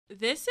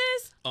This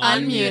is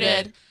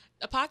Unmuted,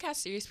 a podcast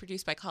series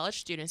produced by college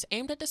students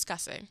aimed at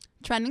discussing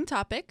trending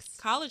topics,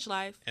 college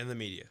life, and the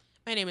media.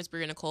 My name is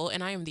Bria Nicole,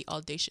 and I am the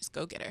audacious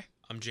go-getter.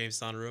 I'm James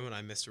Donarum, and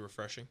I'm Mr.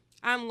 Refreshing.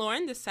 I'm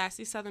Lauren, the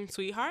sassy Southern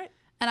sweetheart.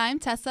 and I'm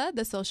Tessa,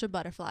 the social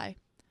butterfly.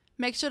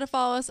 Make sure to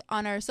follow us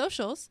on our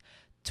socials,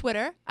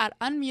 Twitter at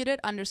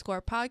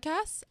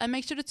unmuted_podcasts, and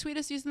make sure to tweet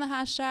us using the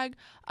hashtag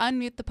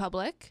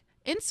unmutethepublic,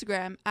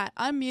 Instagram at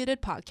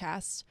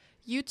unmutedpodcast,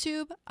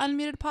 YouTube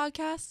unmuted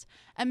podcast,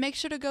 and make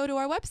sure to go to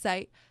our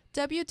website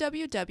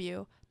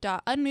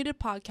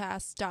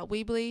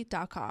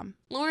www.unmutedpodcast.weebly.com.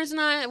 Lauren's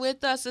not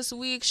with us this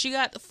week. She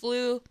got the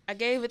flu. I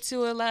gave it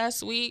to her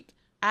last week.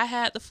 I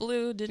had the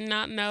flu, did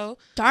not know.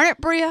 Darn it,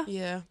 Bria.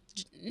 Yeah.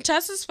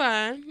 Tessa's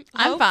fine.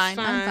 I'm Hope's fine.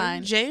 I'm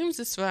fine. James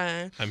is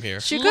fine. I'm here.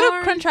 She could Lauren-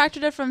 have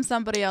contracted it from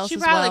somebody else She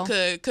as probably well.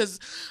 could, because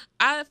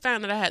I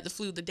found that I had the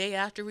flu the day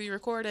after we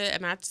recorded,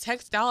 and I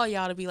texted all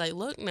y'all to be like,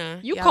 look, nah.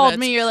 You y'all called got-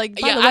 me. You're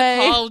like, by Yeah, the way.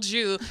 I called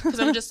you, because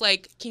I'm just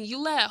like, can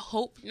you let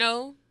Hope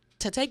know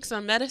to take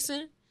some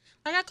medicine?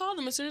 Like, I called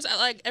him as soon as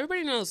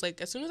everybody knows,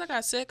 as soon as I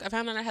got sick, I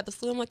found out I had the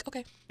flu. I'm like,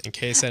 okay. In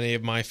case any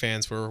of my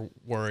fans were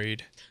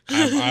worried,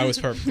 I was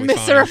perfectly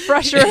Mr. fine.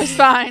 Refresher is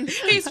fine.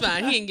 He's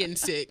fine. He ain't getting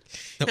sick.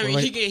 No, I mean,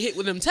 like- he get hit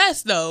with them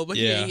tests, though, but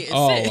he Yeah. ain't getting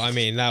Oh, sick. I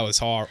mean, that was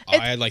hard. I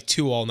had like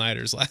 2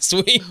 all-nighters last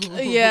week.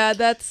 Yeah,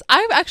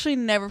 I've actually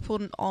never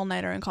pulled an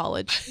all-nighter in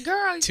college.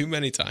 Girl, Too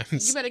many you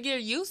times. better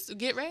get used to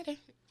get ready.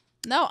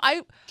 No,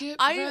 I Get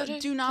do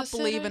ready to not sit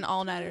believe in. in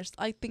all-nighters.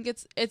 I think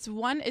it's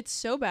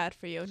so bad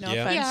for you. No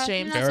Yeah. offense, Yeah,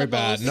 James. not Very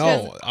bad.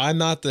 supposed No, I'm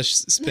not the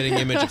spitting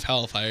image of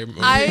health. I'm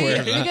aware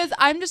of that. Because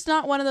I'm just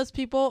not one of those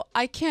people.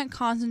 I can't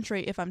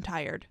concentrate if I'm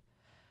tired.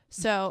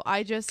 So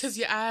I just Because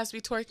your eyes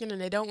be twerking and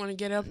they don't want to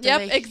get up. then Yep,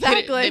 they hit it-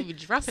 exactly. They be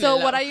dropping So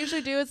it what out. I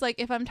usually do is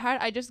if I'm tired,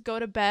 I just go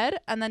to bed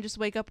and then just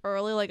wake up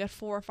early, like at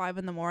 4 or 5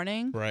 in the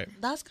morning. Right.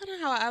 That's kind of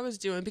how I was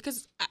doing,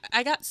 because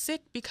I got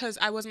sick because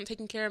I wasn't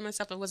taking care of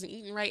myself. I wasn't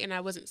eating right and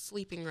I wasn't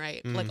sleeping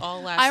right.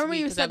 All last week. I remember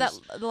you 'cause said I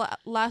that was-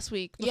 last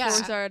week before Yeah.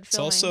 we started It's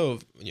filming. also,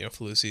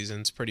 flu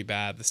season's pretty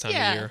bad this time of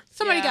Yeah. year.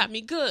 Somebody Yeah. got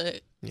me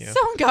good. Yeah.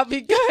 Someone got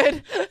me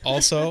good.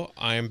 Also,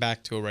 I am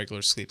back to a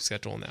regular sleep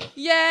schedule now.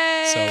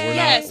 Yay! So we're not-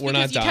 Yes, we're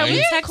not because dying. You Can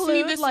we text me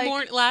include, this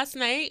morning, last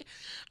night.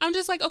 I'm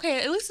just like, okay,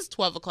 at least it's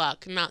 12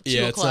 o'clock, not 2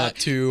 Yeah, it's o'clock. not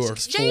 2 or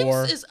James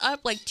 4. is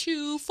up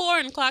 2, 4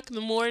 o'clock in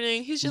the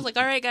morning. He's just like,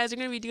 all right, guys, we're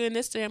going to be doing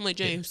this today. I'm like,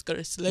 James, go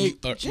to sleep.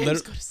 James, go to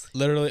sleep.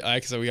 Literally,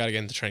 because we got to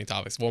get into training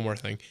topics. One more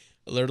thing.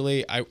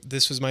 Literally,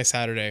 this was my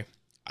Saturday.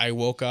 I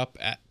woke up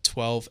at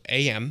 12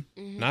 a.m.,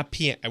 not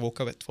p.m. I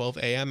woke up at 12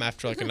 a.m.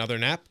 after another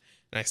nap,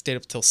 and I stayed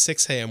up till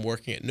 6 a.m.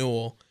 working at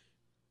Newell,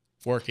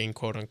 working,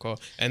 quote unquote.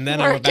 And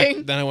then I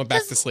went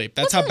back to sleep.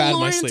 That's how bad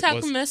my sleep talk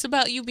was. a mess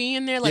about you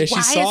being there. Yeah, she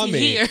why saw is he me.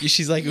 here?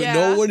 She's like, Yeah.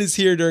 no one is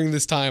here during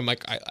this time.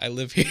 Like, I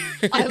live here.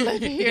 I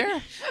live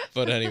here.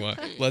 But anyway,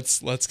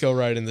 let's go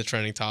right into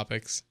trending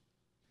topics.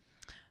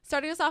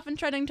 Starting us off in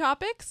trending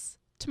topics.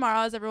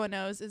 Tomorrow, as everyone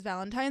knows, is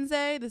Valentine's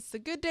Day. This is a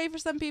good day for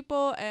some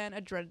people and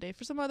a dreaded day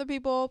for some other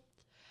people.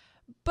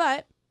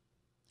 But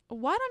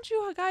why don't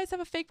you guys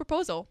have a fake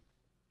proposal?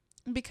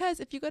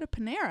 Because if you go to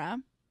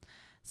Panera,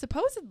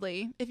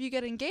 supposedly, if you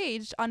get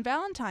engaged on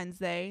Valentine's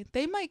Day,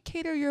 they might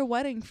cater your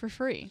wedding for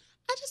free.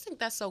 I just think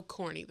that's so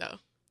corny, though.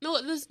 No,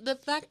 the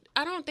fact,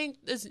 I don't think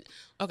this.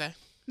 Okay.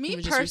 Me Let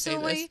me just re-say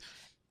personally, this.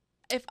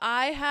 if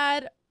I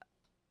had,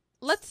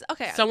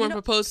 Someone you know-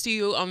 proposed to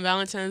you on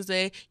Valentine's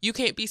Day. You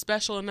can't be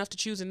special enough to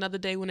choose another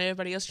day when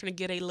everybody else trying to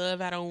get a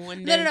love out on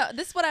one day. No.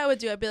 This is what I would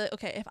do. I'd be like,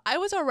 okay, if I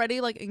was already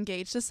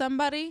engaged to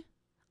somebody,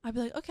 I'd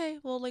be like, okay,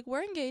 well,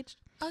 we're engaged.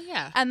 Oh,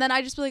 yeah. And then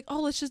I just be like,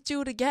 oh, let's just do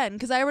it again.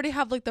 Because I already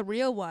have the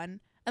real one.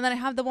 And then I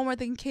have the one where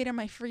they can cater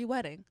my free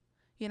wedding.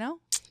 You know?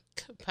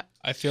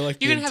 I feel like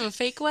You're going to have a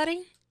fake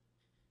wedding?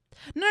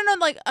 No.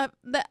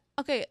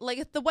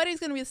 If the wedding's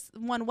going to be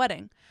one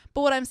wedding.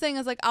 But what I'm saying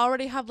is I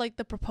already have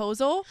the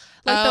proposal,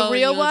 the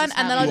real you'll one. just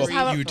And then have I'll a just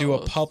have you a, do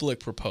a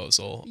public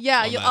proposal.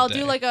 yeah, on that I'll day.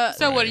 do a,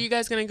 So what, Right. are you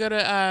guys going to go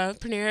to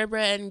Panera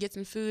Bread and get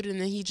some food, and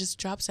then he just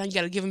drops down? You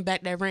got to give him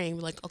back that ring.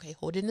 Be like, okay,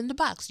 hold it in the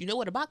box. You know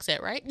what a box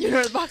at, right? you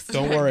know, the box is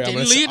Don't right. worry,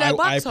 Didn't leave that I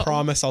box home.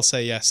 promise I'll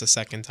say yes a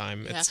second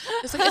time. Yeah. It's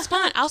It's like, it's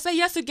fine. I'll say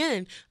yes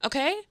again.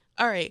 Okay?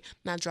 All right.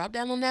 Now drop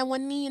down on that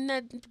one knee and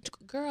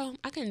that. Girl,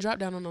 I couldn't drop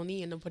down on no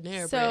knee in the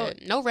Panera So- Bread.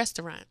 No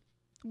restaurant.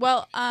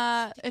 Well,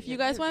 if you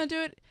guys want to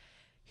do it,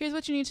 here's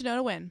what you need to know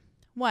to win.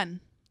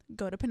 1,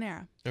 go to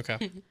Panera.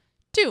 okay.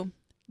 2,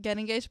 get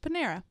engaged to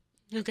Panera.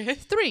 Okay.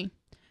 3,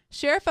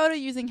 share a photo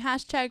using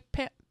hashtag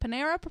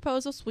Panera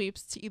proposal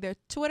sweeps to either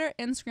Twitter,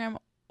 Instagram,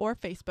 or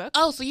Facebook.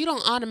 Oh, so you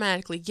don't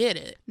automatically get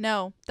it.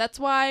 No, that's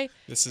why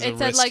This is it a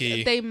said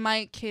risky. they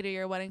might cater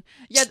your wedding.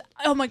 Yeah.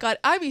 Oh my God,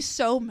 I'd be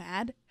so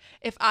mad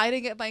if I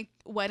didn't get my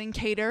wedding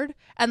catered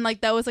and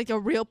that was a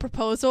real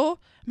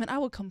proposal. I mean, I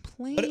would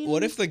complain.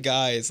 What if the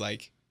guy is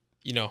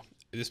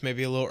this may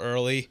be a little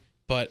early,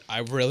 but I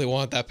really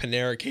want that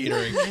Panera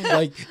catering,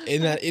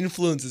 and that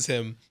influences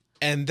him.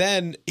 And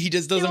then he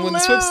just doesn't He'll win the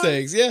lose.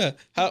 sweepstakes. Yeah.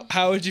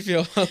 How would you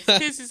feel about that?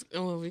 This is, we're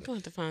going to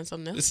have to find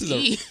something else. This to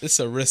eat. is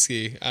a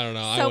risky. I don't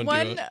know. I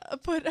wouldn't do Someone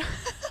it. put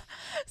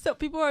So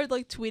people are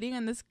like tweeting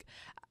on this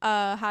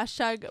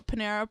hashtag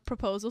Panera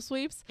proposal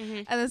sweeps,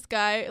 Mhm. and this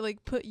guy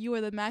like put, "You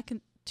are the mac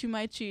to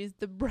my cheese,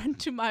 the bread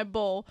to my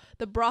bowl,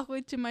 the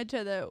broccoli to my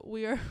cheddar.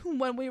 We are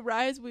when we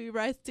rise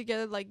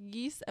together like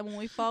geese, and when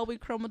we fall, we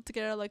crumble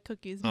together like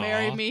cookies.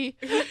 Marry Aw. me."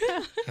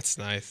 That's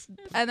nice.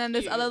 And then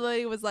this Cute. other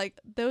lady was like,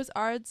 "Those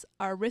odds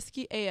are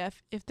risky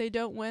AF. If they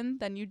don't win,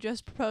 then you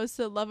just propose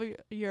to the love of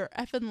your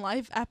effing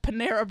life at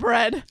Panera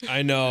Bread."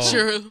 I know.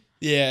 True.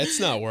 Yeah, it's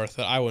not worth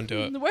it. I wouldn't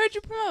do it. Where'd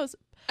you propose?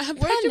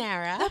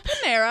 Panera. At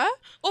Panera.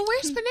 Oh,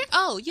 where's Panera?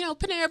 Oh,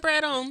 Panera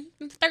Bread on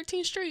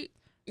 13th Street.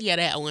 Yeah,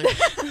 that one.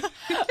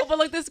 But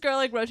like this girl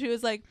like wrote, she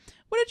was like,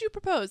 "What did you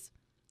propose?"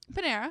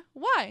 Panera.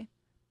 Why?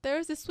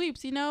 There's the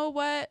sweeps. You know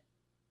what?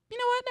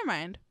 Never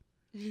mind.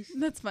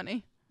 That's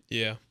funny.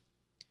 Yeah.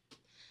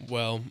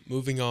 Well,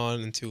 moving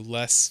on into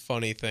less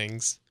funny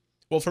things.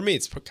 Well, for me,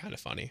 it's kind of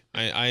funny.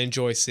 I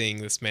enjoy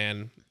seeing this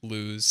man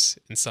lose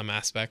in some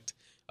aspect.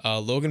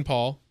 Logan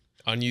Paul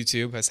on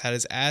YouTube has had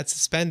his ad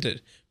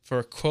suspended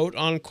for quote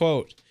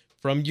unquote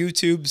from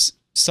YouTube's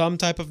some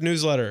type of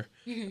newsletter,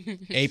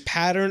 a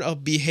pattern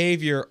of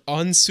behavior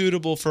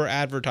unsuitable for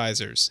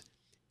advertisers.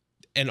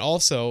 And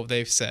also,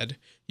 they've said,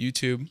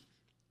 YouTube,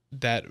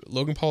 that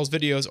Logan Paul's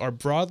videos are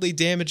broadly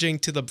damaging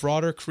to the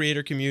broader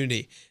creator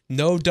community.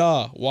 No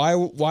duh. Why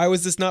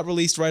was this not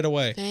released right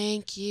away?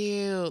 Thank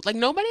you. Like,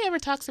 nobody ever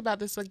talks about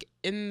this like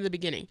in the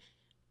beginning.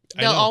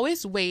 I They'll know.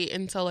 always wait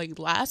until like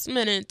last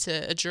minute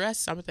to address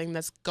something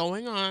that's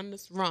going on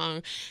that's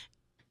wrong.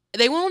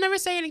 They won't ever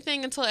say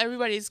anything until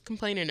everybody's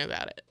complaining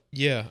about it.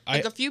 Yeah,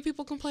 Like a few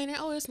people complaining,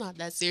 oh, it's not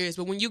that serious.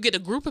 But when you get a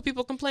group of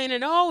people complaining,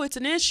 oh, it's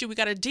an issue, we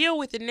got to deal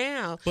with it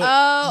now. but,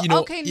 Oh, you know,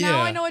 okay. Now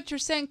yeah. I know what you're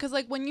saying. Because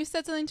like when you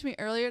said something to me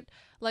earlier,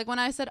 like when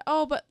I said,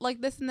 "Oh, but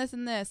like this and this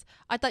and this,"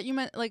 I thought you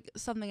meant like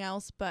something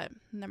else. But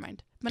never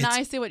mind. But now It's-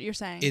 I see what you're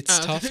saying. It's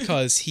Oh. tough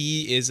because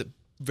he is a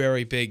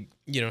very big,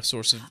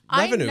 source of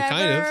revenue, I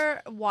kind of.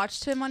 never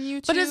watched him on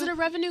YouTube. But is it a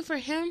revenue for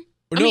him?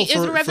 Or I no, mean, is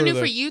for- it a revenue for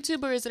for, the-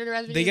 YouTube or is it a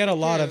revenue? They get a for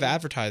lot of him?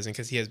 advertising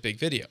because he has big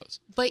videos.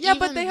 But Yeah,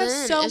 but even they have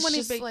then, so it's many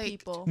just big like,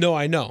 people. No,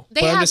 I know.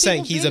 They But I'm have just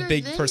saying people he's a bigger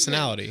big than him.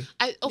 personality.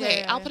 Yeah, I'll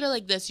yeah. put it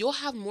like this: you'll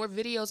have more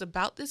videos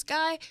about this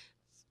guy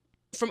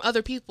from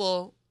other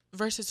people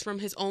versus from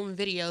his own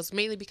videos,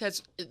 mainly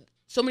because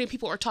so many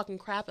people are talking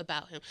crap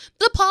about him.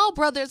 The Paul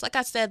brothers, like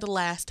I said the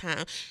last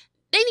time,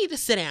 they need to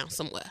sit down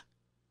somewhere.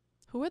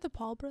 Who are the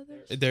Paul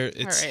brothers?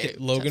 It's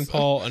Alright, Logan Tesla.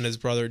 Paul and his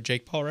brother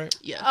Jake Paul, right?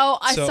 Yeah. Oh,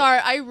 So- sorry.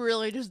 I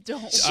really just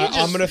don't.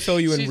 I'm gonna fill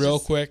you in she real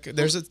just- quick.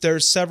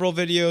 There's several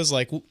videos,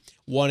 like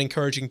one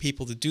encouraging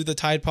people to do the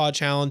Tide Pod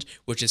challenge,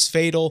 which is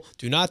fatal.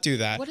 Do not do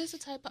that. What is the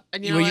type of?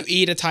 And You, you know you what?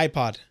 eat a Tide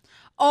Pod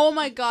Oh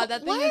my god,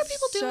 that Why thing are is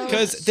people doing so... that?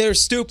 because they're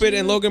stupid,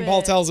 and Logan Paul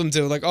Stupid. tells them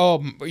to. Like,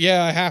 oh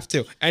yeah, I have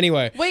to.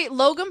 Anyway, Wait,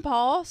 Logan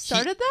Paul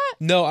started that?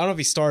 no, I don't know if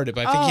he started,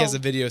 but I think he has Oh. a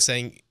video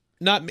saying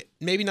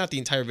maybe not the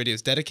entire video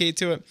is dedicated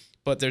to it,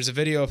 but there's a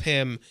video of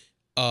him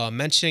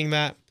mentioning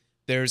that.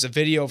 There's a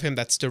video of him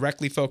that's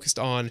directly focused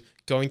on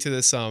going to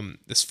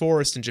this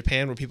forest in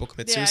Japan where people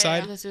commit Yeah,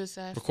 suicide. The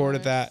suicide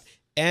Recorded forest. that,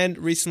 and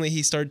recently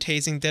he started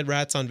tasing dead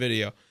rats on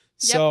video.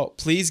 So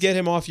please get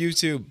him off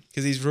YouTube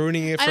because he's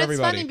ruining it for And it's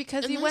everybody. funny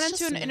because And he went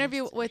that's into an just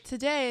interview nonsense. with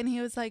Today and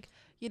he was like,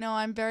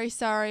 "I'm very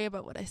sorry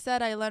about what I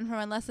said. I learned from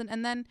my lesson."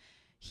 And then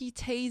he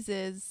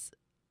tases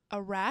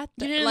a rat.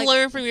 You didn't like,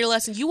 learn from your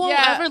lesson. You won't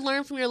Yeah. ever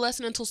learn from your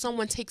lesson until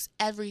someone takes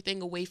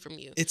everything away from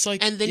you. It's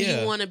like, And then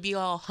yeah, you want to be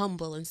all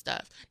humble and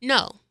stuff.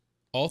 No,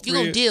 all you're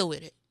going to three, deal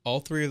with it.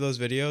 all three of those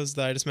videos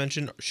that I just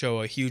mentioned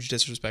show a huge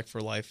disrespect for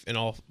life in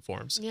all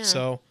forms. Yeah.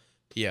 So,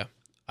 yeah,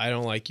 I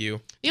don't like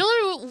you.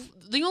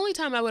 The only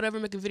time I would ever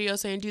make a video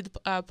saying do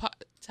the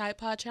Tide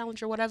Pod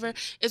challenge or whatever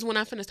is when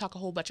I finish talk a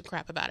whole bunch of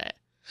crap about it.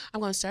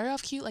 I'm going to start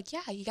off cute, like,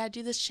 yeah, you got to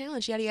do this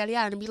challenge, yada, yada,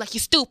 yada, and be like, you're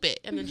stupid.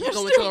 And then just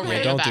go into a Yeah,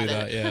 rant don't about do it.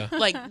 that. Yeah,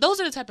 Like, those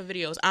are the type of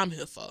videos I'm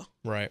here for.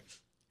 right.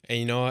 And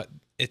you know what?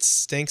 It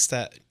stinks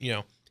that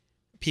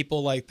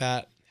people like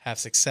that have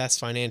success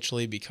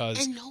financially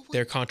because And no one-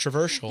 they're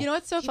controversial. You know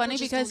what's so People funny?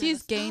 just Because don't ever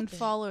he's gained stop it.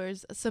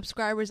 followers,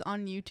 subscribers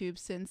on YouTube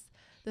since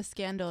the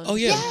scandal. Oh,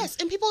 yeah. Yes,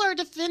 and people are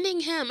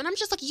defending him. And I'm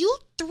just like, you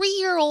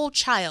 3-year-old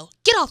child,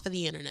 get off of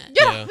the internet.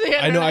 Get Yeah. off the I know.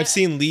 internet. I've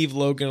seen "Leave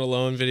Logan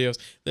Alone" videos.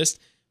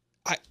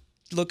 I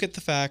look at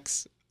the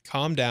facts,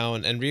 calm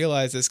down, and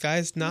realize this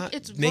guy's not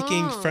It's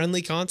making wrong.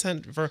 friendly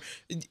content for.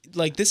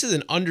 Like, this is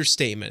an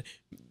understatement.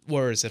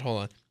 Where is it?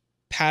 Hold on.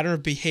 Pattern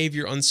of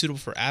behavior unsuitable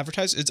for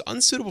advertisers. It's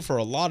unsuitable for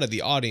a lot of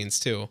the audience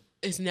too.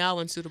 It's now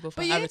unsuitable for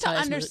But you need to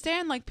advertisement.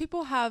 understand, like,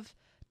 people have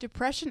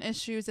depression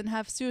issues and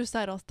have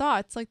suicidal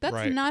thoughts. Like, that's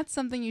Right. not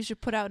something you should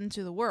put out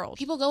into the world.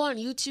 People go on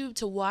YouTube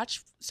to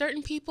watch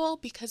certain people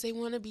because they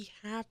want to be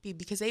happy,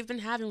 because they've been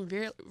having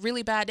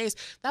really bad days.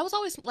 That was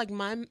always like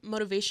my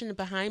motivation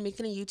behind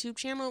making a YouTube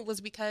channel,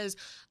 was because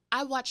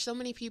I watched so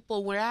many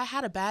people where I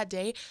had a bad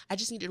day. I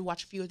just needed to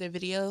watch a few of their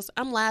videos.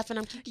 I'm laughing.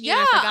 I'm kicking.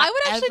 Yeah, I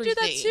would actually do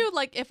that everything. too.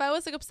 Like, if I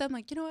was like upset, I'm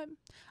like, you know what?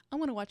 I'm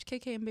gonna watch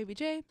KK and Baby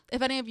J.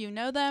 If any of you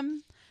know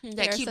them, That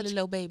They're cute such-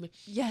 little baby.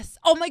 yes.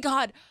 Oh my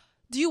God,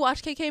 do you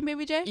watch KK and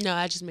Baby J? No,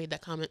 I just made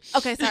that comment.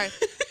 Okay, sorry.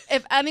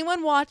 If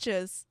anyone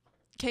watches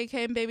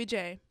KK and Baby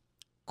J,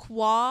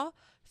 Qua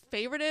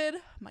favorited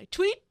my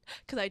tweet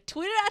because I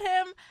tweeted at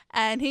him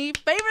and he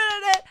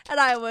favorited it, and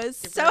I was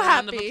so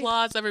Round of happy.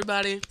 applause,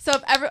 everybody. So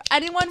if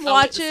anyone Oh,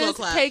 wait, slow watches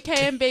clap. KK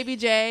and Baby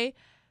J,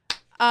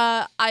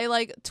 I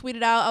like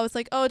tweeted out. I was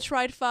like, "Oh,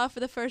 tried pho for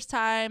the first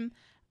time,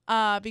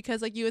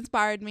 because like you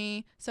inspired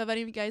me." So if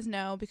any of you guys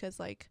know, because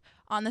like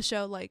on the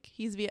show, like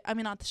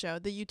not the show,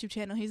 the YouTube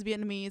channel, he's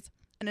Vietnamese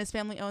and his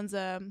family owns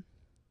a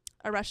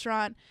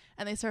restaurant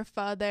and they serve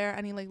pho there,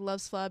 and he like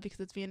loves pho because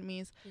it's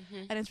Vietnamese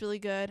and it's really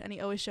good, and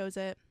he always shows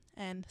it.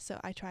 And so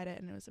I tried it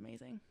and it was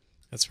amazing.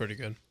 That's pretty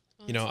good.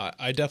 You know,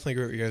 I definitely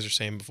agree with what you guys were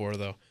saying before,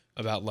 though,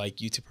 about like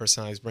YouTube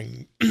personalities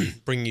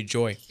bringing you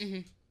joy.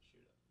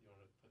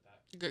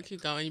 Good,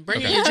 keep going. You bring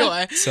Okay. you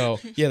joy. So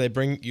yeah, they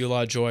bring you a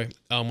lot of joy.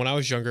 When I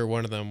was younger,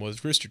 one of them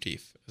was Rooster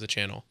Teeth as a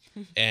channel,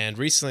 and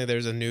recently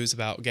there's a news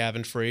about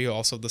Gavin Free,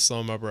 also the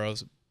Slow Mo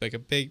Bros, like a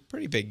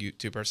pretty big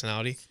YouTube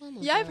personality.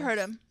 Yeah, I've heard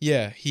him.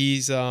 Yeah,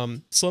 he's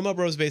Slow Mo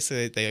Bros.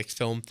 Basically, they like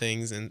film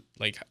things in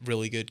like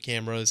really good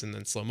cameras and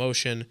then slow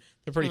motion.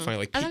 They're pretty funny,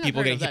 like I think I've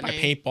people heard getting of hit by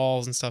that name.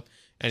 paintballs and stuff.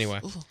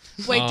 Anyway,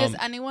 Wait, does Um,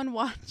 anyone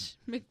watch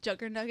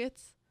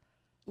McJuggernuggets?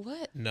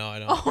 What? no, I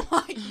don't. Oh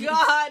my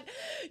god,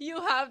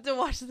 you have to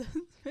watch this.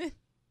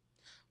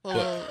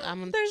 Well, I'm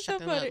gonna They're check so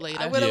them funny. out later.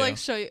 I'm gonna Yeah. like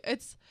show you.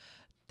 It's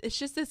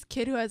just this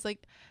kid who has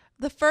like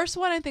the first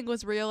one I think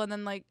was real, and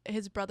then like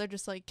his brother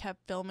just like kept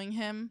filming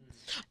him.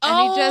 And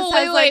Oh, he just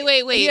has, like,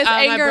 wait. he has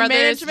my anger brother's.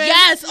 management.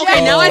 Yes.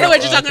 Okay, now I know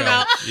what you're talking okay.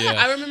 about. Yeah.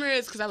 I remember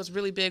it's because I was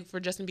really big for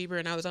Justin Bieber,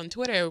 and I was on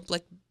Twitter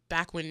like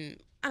back when,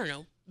 I don't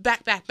know,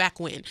 back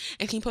when,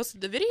 and he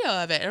posted the video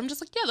of it, and I'm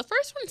just like, yeah, the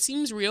first one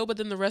seems real, but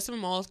then the rest of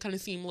them all kind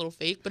of seem a little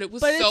fake, but it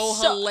was But so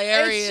it's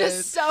hilarious. It's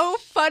just so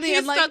funny. He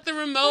and stuck like the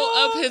remote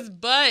up his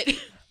butt.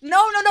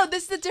 no.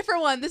 This is the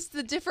different one. This is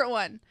the different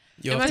one.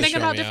 You'll Am have I to thinking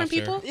show about me different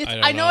after. people? It's,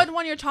 don't I know what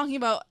one you're talking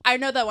about. I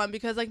know that one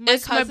because like my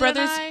It's cousin my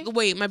brother's. and I,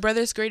 Wait, my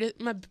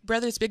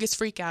brother's biggest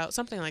freak out,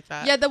 something like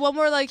that. yeah, the one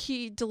where like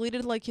he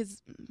deleted like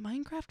his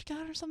Minecraft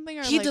account or something,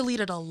 or He like,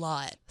 deleted a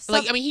lot. Some-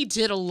 Like, I mean, he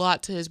did a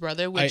lot to his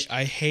brother, which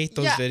I hate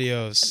those Yeah.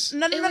 videos.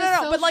 No, it was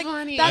so but like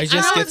funny. that's It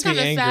just I know gets it's kind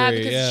me of sad angry,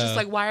 because it's yeah. just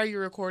like, why are you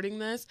recording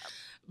this?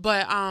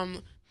 But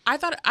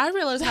I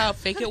realized how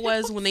fake it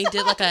was when they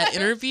did like an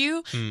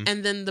interview,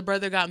 and then the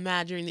brother got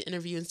mad during the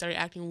interview and started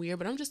acting weird.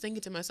 But I'm just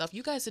thinking to myself,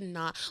 you guys did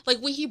not like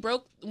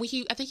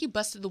I think he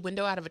busted the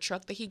window out of a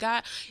truck that he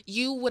got.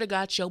 You would have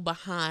got your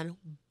behind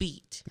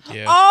beat.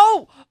 Yeah.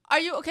 Oh, are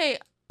you okay?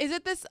 Is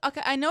it this?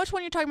 Okay, I know which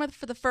one you're talking about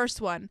for the first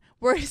one.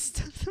 Where it's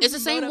It's the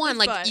same one.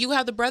 Like you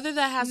have the brother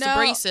that has the No.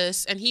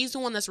 braces, and he's the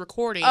one that's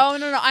recording. Oh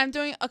no, I'm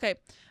doing okay.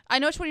 I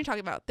know which one you're talking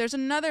about. There's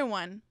another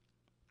one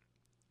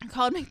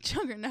called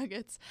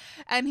McJuggernuggets,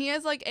 and he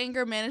has like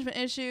anger management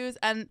issues,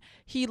 and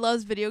he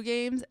loves video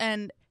games,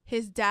 and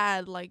his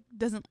dad like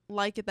doesn't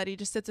like it that he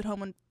just sits at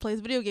home and plays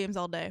video games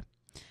all day,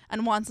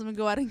 and wants him to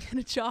go out and get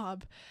a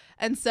job,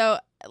 and so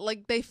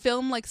like they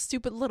film like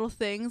stupid little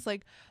things.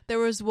 Like there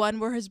was one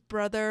where his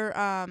brother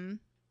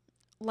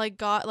like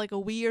got like a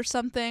Wii or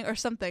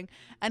something,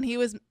 and he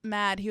was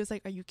mad. He was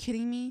like, "Are you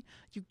kidding me?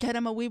 You get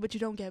him a Wii, but you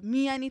don't get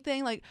me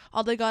anything." Like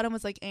all they got him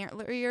was like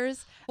antler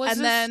ears, Was and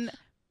this- then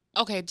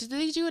Okay, did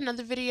they do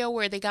another video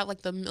where they got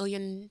like the 1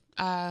 million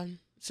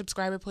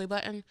subscriber play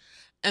button,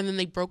 and then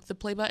they broke the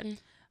play button?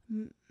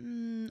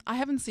 I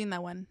haven't seen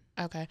that one.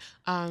 Okay,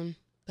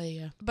 but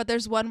yeah. But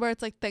there's one where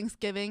it's like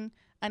Thanksgiving,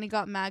 and he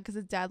got mad because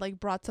his dad like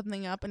brought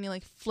something up, and he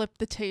like flipped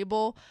the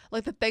table,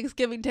 like the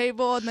Thanksgiving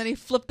table, and then he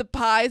flipped the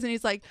pies, and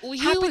he's like, Well, he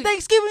 "Happy would-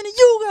 Thanksgiving to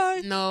you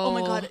guys." No, Oh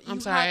my God, I'm you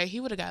sorry. have- He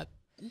would have got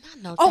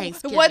no Oh,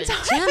 Thanksgiving one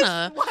time,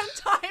 dinner. one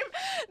time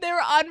they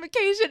were on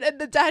vacation, and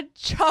the dad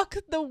chucked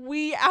the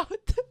Wii out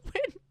the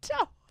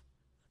window.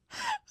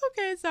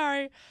 Okay,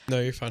 sorry. No,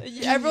 you're fine.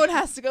 Everyone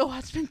has to go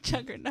watch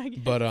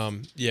McJuggernuggets. But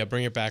yeah,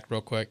 bring it back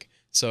real quick.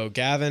 So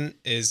Gavin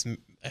is,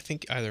 I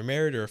think, either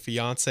married or a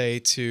fiance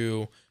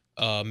to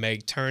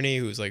Meg Turney,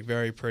 who's like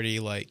very pretty.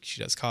 Like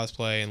she does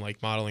cosplay and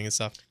like modeling and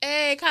stuff.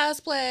 Hey,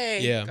 cosplay.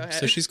 Go Yeah, ahead.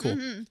 so she's cool.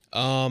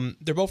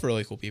 They're both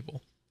really cool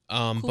people.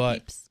 Cool But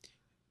peeps.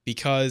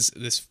 because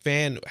this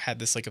fan had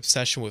this like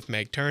obsession with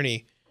Meg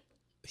Turney,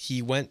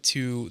 he went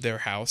to their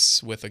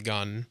house with a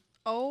gun,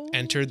 Oh,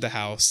 entered the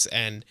house,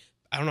 and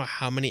I don't know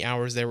how many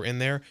hours they were in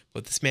there,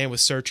 but this man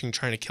was searching,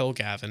 trying to kill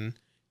Gavin,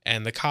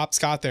 and the cops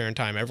got there in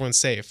time. Everyone's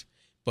safe,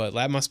 but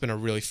that must have been a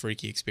really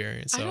freaky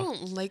experience. So I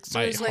don't like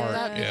stories like heart,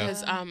 that yeah.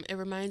 because it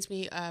reminds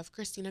me of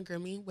Christina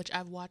Grimmie, which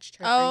I've watched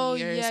her Oh for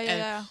years. yeah, And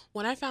yeah.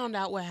 when I found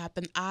out what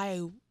happened,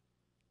 I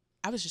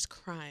was just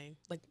crying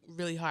like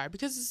really hard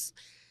because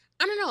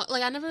I don't know,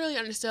 like I never really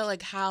understood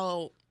like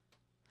how.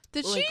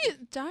 Did like- she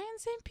die in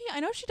St. Pete? I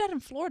know she died in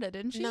Florida,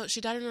 didn't she? No,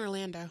 she died in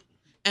Orlando,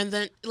 and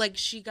then like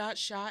she got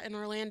shot in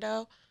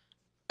Orlando.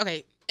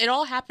 Okay, it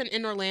all happened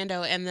in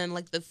Orlando, and then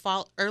like the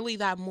fall early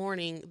that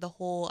morning, the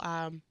whole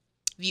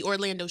the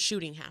Orlando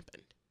shooting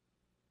happened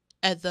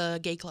at the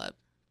gay club.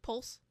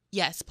 Pulse.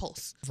 Yes,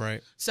 Pulse.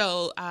 right.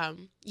 So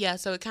yeah,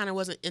 so it kind of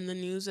wasn't in the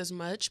news as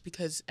much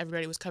because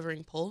everybody was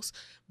covering Pulse,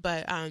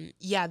 but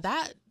yeah,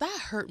 that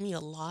hurt me a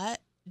lot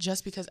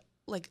just because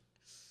like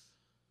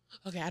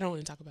Okay, I don't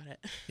want to talk about it.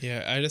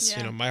 Yeah, I just,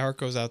 Yeah. my heart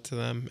goes out to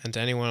them and to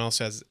anyone else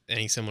who has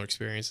any similar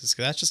experiences,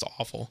 because that's just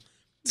awful.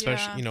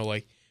 Especially, Yeah.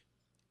 like,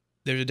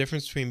 there's a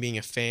difference between being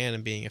a fan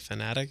and being a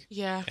fanatic.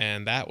 Yeah.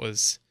 And that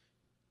was,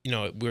 we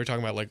were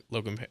talking about, like,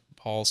 Logan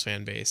Paul's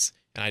fan base,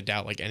 and I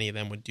doubt, like, any of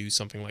them would do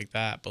something like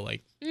that. But,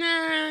 like,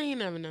 Nah, you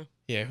never know.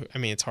 yeah, I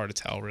mean, it's hard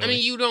to tell, really. I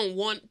mean, you don't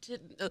want to.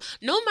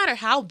 No matter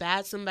how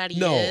bad somebody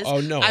no, is, oh,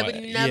 no. I would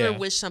never yeah.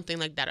 wish something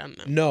like that on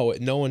them.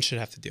 No one should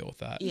have to deal with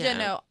that. Yeah.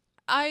 No.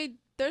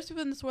 There's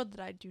people in this world that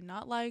I do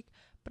not like,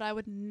 but I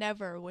would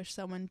never wish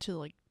someone to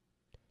like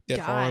Get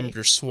die. harmed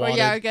or Or swatted.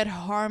 yeah, or get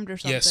harmed or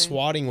something. Yeah,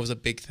 swatting was a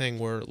big thing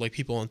where, like,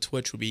 people on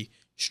Twitch would be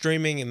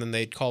streaming and then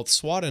they'd call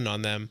SWAT in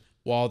on them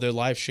while their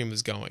live stream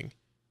was going.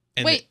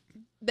 And Wait,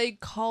 they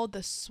called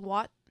the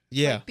SWAT?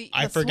 yeah, like the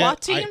I SWAT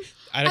forget. team?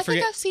 I I forget.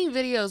 think I've seen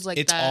videos like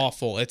It's that.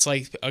 awful. It's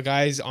like a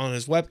guy's on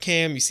his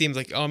webcam. You see him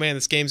like, oh man,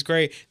 this game's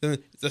great.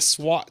 Then the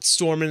SWAT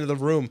storm into the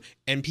room,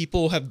 and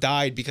people have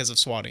died because of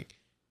swatting.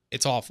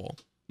 It's awful.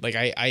 Like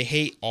I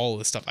hate all of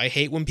this stuff. I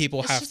hate when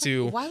people It's have just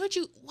to. like,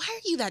 why are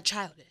you that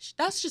childish?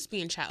 That's just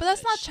being childish. But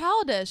that's not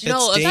childish.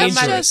 No, It's if somebody-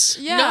 dangerous.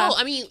 Yeah. No,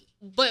 I mean,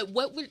 but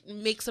what would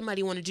make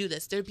somebody want to do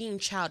this? They're being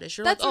childish.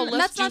 You're That's like, oh, let's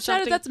that's do not childish.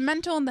 something. That's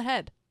mental in the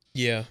head.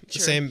 Yeah, the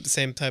True.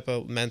 same type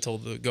of mental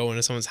to go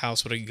into someone's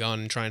house with a gun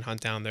and try and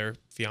hunt down their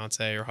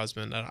fiance or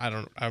husband. I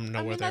don't know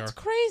I where mean, they that's are.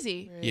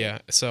 crazy. Right. Yeah,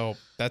 so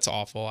that's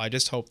awful. I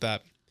just hope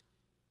that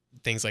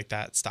things like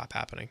that stop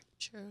happening.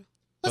 True.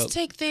 Let's But-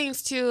 take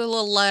things to a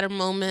little lighter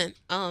moment,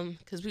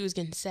 because we was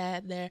getting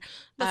sad there.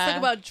 Let's talk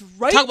about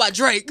Drake. Talk about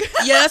Drake.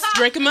 Yes,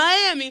 Drake in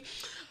Miami.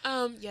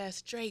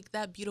 Yes, Drake,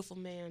 that beautiful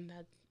man.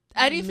 That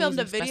Eddie filmed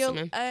a amazing video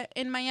specimen.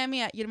 in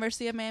Miami at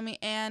University of Miami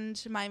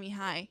and Miami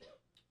High.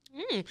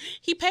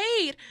 He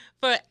paid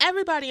for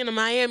everybody in the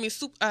Miami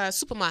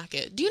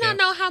supermarket. Do you not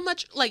Yeah. know how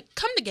much? Like,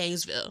 come to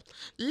Gainesville.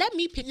 Let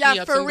me pick Yeah, me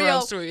up for some real.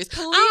 groceries. I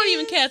don't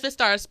even care if it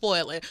starts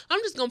spoiling. I'm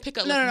just gonna pick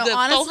up No, no, the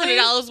honestly-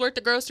 $400 worth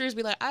of groceries.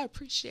 Be like, I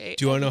appreciate.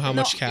 Do you want to know how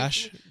No. much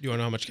cash? Do you want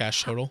to know how much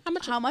cash total?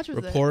 How much? Was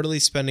it?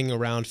 Reportedly spending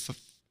around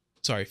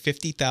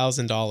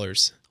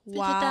 $50,000.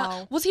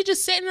 Wow. Was he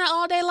just sitting there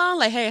all day long?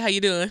 Like, hey, how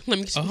you doing? Let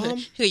me Um,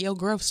 here your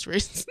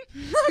groceries.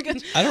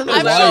 I don't know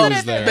I'm why sure he that was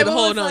if there. it Baby, was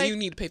hold on. like- You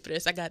need to pay for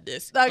this. I got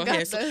this. I Go got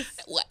ahead. So- this.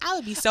 well, I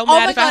would be so my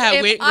mad if I God, had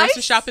if went grocery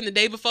I- shopping the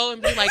day before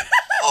and be like,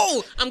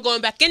 oh, I'm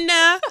going back in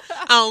there.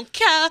 I don't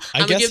care. I'm guess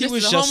going to give he this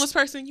was to the just- homeless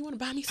person. You want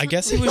to buy me I something?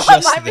 guess he was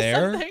Buy just me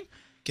there. something.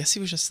 Guess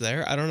he was just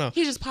there. I don't know.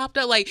 He just popped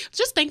up. Like,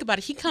 just think about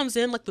it. He comes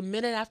in like the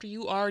minute after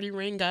you already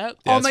ring up.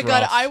 Yeah, Oh it's my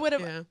God, rough. I would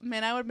have. Yeah.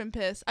 Man, I would have been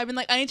pissed. I've been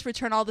like, I need to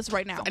return all this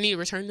right now. I need to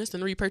return this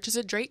and repurchase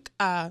it. Drake,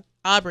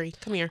 Aubrey,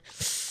 come here.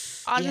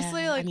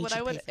 Honestly, Yeah, I like need what you I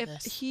to would pay for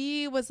if this.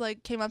 he was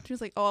like came up to me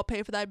was like, oh, I'll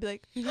pay for that. I'd be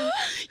like,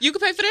 You can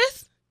pay for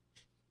this?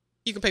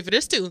 You can pay for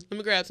this too. Let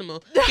me grab some more.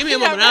 Give me a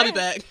Yeah, moment. I'll be right.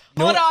 back.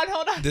 No,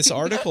 hold on. This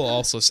article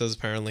also says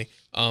apparently,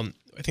 I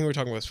think we were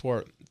talking about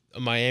before, a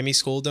Miami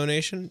school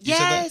donation. You said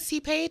that? Yes, he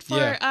paid for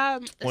Yeah.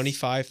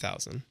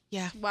 25,000,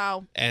 Yeah.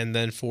 Wow, and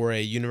then for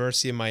a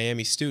University of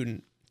Miami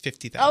student,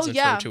 50,000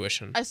 yeah. for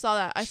tuition. I saw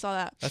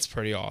that. That's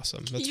pretty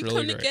awesome. That's you really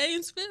come to great.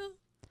 Gainesville?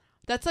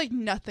 That's like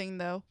nothing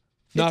though.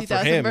 Not for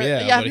 50,000 him,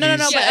 yeah, yeah. but No, he's-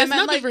 but Yeah, I it's meant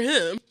nothing like for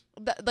him.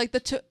 like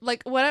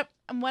like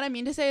what I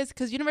mean to say is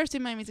because University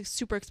of Miami is like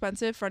super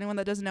expensive. For anyone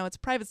that doesn't know, it's a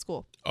private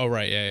school. Oh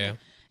right, yeah,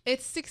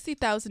 It's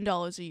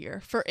 $60,000 a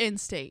year for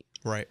in-state.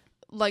 right.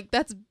 Like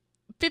that's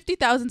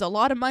 50,000's a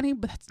lot of money,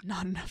 but that's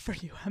not enough for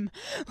UM.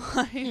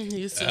 Like,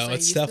 You still Oh, say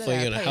it's you still definitely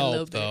gotta gonna pay a little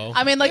help bit. though.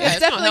 I mean, like Yeah, it's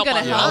it's gonna definitely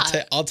help gonna a help.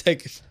 lot. I'll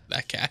take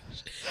that cash.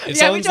 It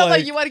Yeah, we sounds told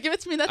like you want to give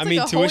it to me. That's I like mean,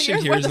 a whole tuition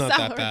year's here is worth of not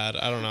salary. that bad.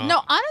 I don't know.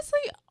 No, honestly,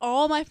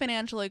 all my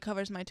financial aid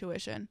covers my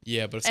tuition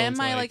Yeah, but it and sounds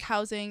my like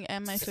housing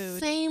and my food.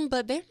 Same,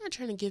 but they're not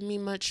trying to give me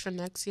much for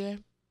next year.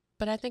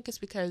 But I think it's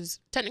because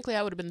technically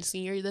I would have been a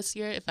senior this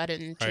year if I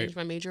didn't change Right.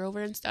 my major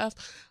over and stuff.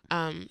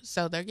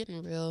 So they're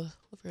getting real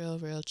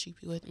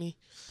cheapy with me.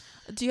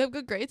 Do you have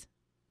good grades?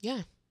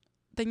 Yeah.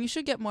 Then you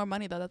should get more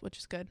money though, which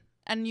is good.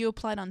 And you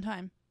applied on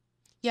time.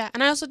 Yeah,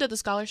 and I also did the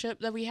scholarship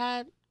that we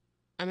had.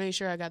 I made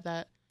sure I got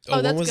that. Oh,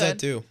 when that's was that good.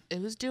 due?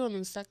 It was due on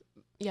the second.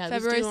 Yeah,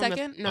 February it was due on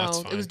 2nd? the,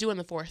 That's no, it was fine. due on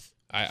the 4th.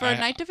 For a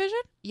night division?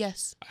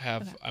 Yes. I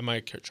have. Okay. I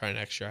might try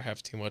next year. I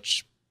have too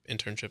much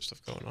internship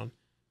stuff going on.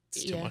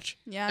 It's too Yeah. much.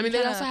 Yeah. I mean,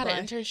 they trying to also had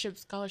an apply. internship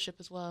scholarship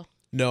as well.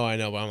 No, I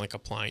know, but I'm like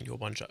applying to a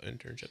bunch of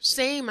internships.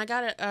 Same. I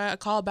got a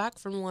call back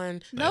from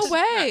one. No Nice.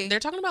 way. They're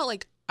talking about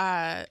like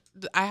I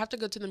have to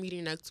go to the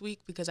meeting next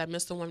week because I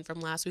missed the one from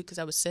last week because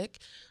I was sick.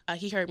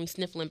 He heard me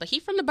sniffling, but he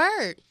from the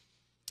bird,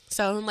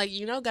 so I'm like,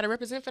 got to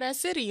represent for that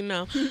city,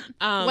 What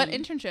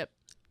internship?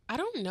 I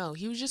don't know.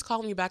 He was just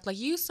calling me back like,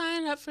 you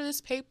signed up for this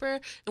paper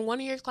in one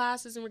of your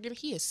classes, and we're gonna.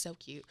 He is so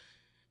cute.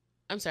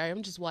 I'm sorry.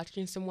 I'm just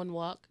watching someone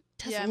walk.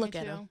 Tessa, Yeah, look me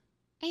at too. him.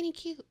 Ain't he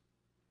cute?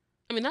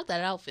 I mean, not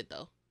that outfit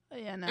though.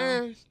 Yeah,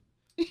 no.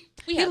 We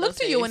He had looked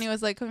those at you when days. he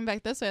was like coming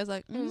back this way. I was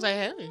like, I was like,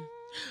 hey.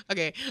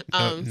 Okay.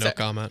 No So-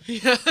 comment.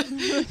 Yeah.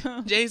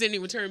 James didn't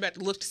even turn back to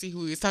look to see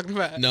who he was talking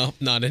about. No,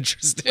 not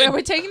interested. Wait, are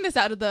we taking this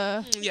out of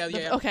the? Yeah, the-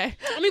 yeah. Okay.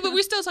 I mean, but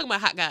we're still talking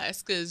about hot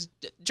guys because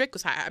Drake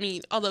was hot. I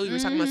mean, although we were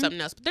talking about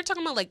something else, but they're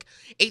talking about like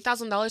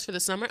 $8,000 for the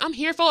summer. I'm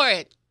here for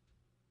it.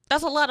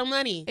 That's a lot of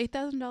money.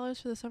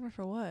 $8,000 for the summer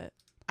for what?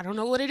 I don't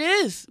know what it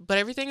is, but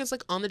everything is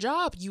like on the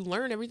job. You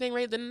learn everything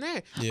right then and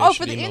there. Yeah, Oh, you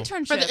for should the email.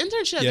 internship. For the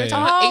internship, Yeah, they're yeah.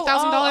 talking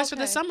about $8,000 for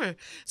okay. the summer.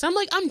 So I'm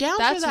like, I'm down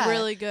That's for that.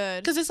 really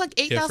good. Because it's like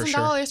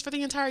 $8,000 for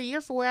the entire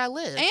year for where I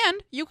live.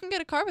 And you can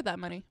get a car with that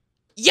money.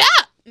 Yeah.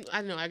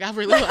 I know, I got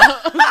really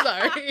loud. I'm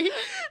sorry.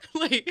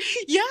 Like,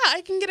 yeah,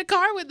 I can get a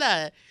car with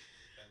that.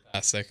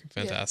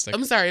 Fantastic.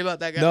 I'm sorry about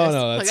that, guys. No,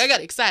 no, Like, that's- I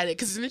got excited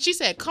because when she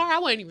said car, I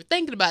wasn't even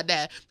thinking about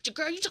that. But your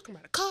girl, you talking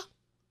about a car?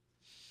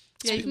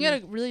 Yeah, you can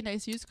get a really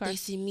nice used car. They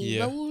see me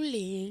Yeah.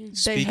 rolling. They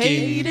Speaking-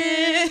 hate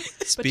it.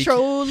 Speak-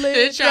 Patrolling,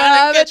 They're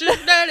trying to driving. catch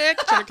me dirty,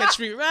 trying to catch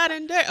me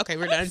riding dirty. Okay,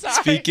 we're done. Sorry.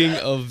 Speaking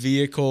of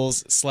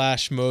vehicles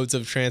 / modes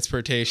of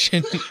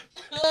transportation,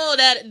 Oh,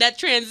 that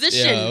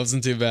transition. yeah, that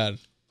wasn't too bad.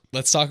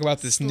 Let's talk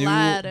about this new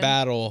Sliding.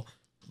 battle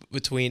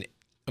between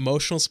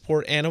emotional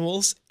support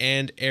animals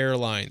and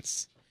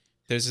airlines.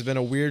 There's been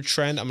a weird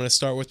trend. I'm going to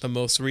start with the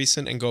most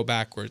recent and go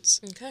backwards.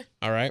 Okay.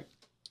 All right.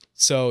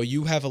 So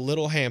you have a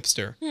little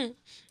hamster.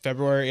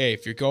 February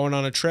 8th. You're going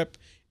on a trip.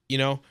 You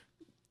know,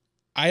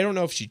 I don't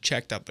know if she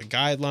checked out the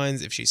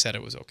guidelines, if she said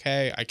it was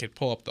okay. I could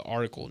pull up the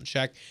article and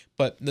check.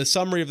 But the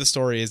summary of the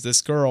story is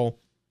this girl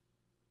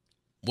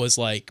was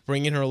like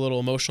bringing her little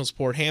emotional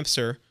support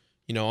hamster,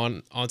 you know,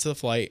 onto the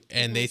flight,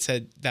 and they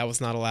said that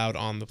was not allowed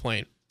on the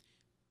plane.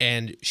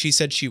 And she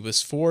said she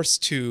was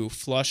forced to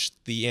flush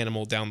the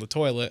animal down the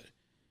toilet,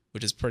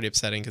 which is pretty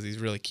upsetting because he's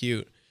really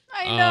cute.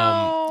 I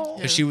know.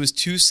 But she was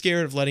too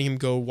scared of letting him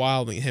go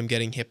wild and him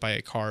getting hit by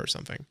a car or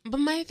something. But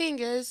my thing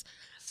is,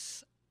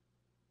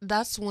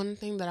 that's one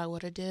thing that I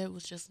would have did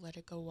was just let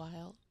it go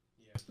wild.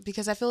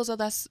 Because I feel as though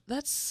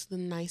that's the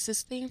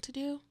nicest thing to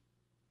do.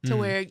 To Mhm.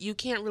 where you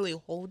can't really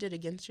hold it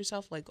against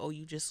yourself, like, oh,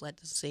 you just let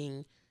this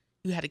thing,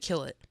 you had to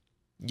kill it.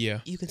 Yeah.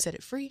 You can set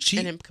it free, She-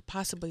 and it could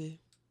possibly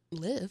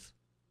live.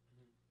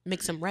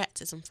 Make some rats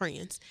and some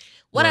friends.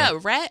 What Right.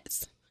 up,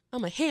 rats?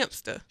 I'm a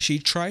hamster. She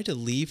tried to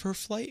leave her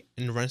flight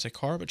and rent a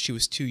car, but she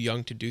was too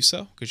young to do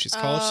so because she's a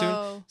college student.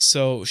 Oh.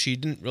 So she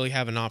didn't really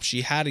have an option.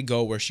 She had to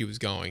go where she was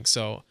going.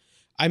 So,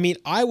 I mean,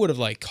 I would have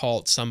like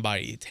called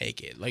somebody to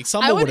take it. Like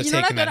someone would have you know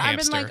what taken I've that done?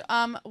 hamster. I've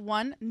been like,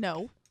 one,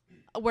 no,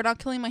 we're not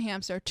killing my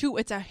hamster. 2,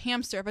 it's a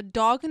hamster. If a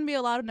dog can be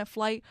allowed in a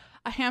flight,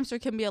 a hamster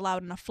can be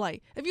allowed in a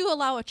flight. If you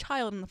allow a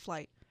child in the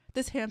flight,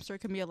 this hamster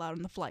can be allowed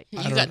in the flight. You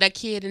don't got know. that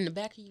kid in the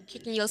back of you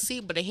kicking your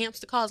seat, but a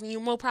hamster causing you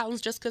more problems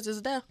just because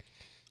it's there.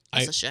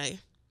 That's I- a shame.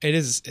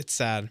 It's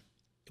sad.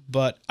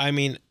 But I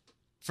mean,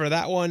 for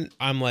that one,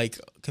 I'm like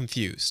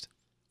confused.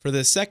 For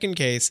the second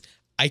case,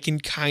 I can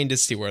kind of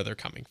see where they're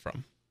coming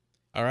from.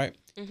 All right?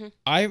 Mhm.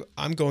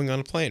 I'm going on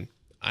a plane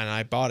and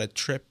I bought a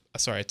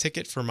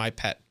ticket for my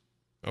pet.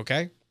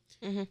 Okay?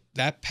 Mhm.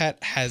 That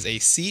pet has a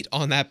seat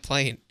on that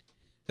plane.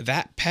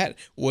 That pet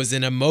was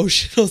an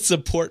emotional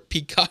support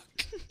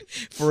peacock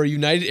for a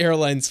United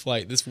Airlines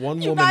flight. This one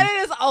woman, United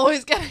is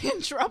always getting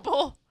in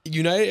trouble.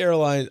 United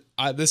Airlines,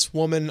 this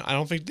woman, I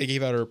don't think they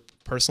gave out her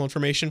personal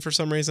information for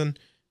some reason.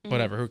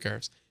 Whatever, who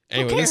cares?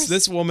 Anyway, cares?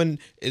 this woman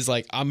is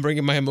like, I'm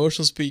bringing my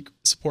emotional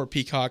support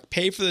peacock,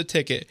 pay for the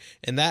ticket,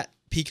 and that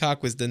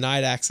peacock was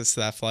denied access to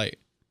that flight.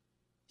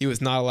 He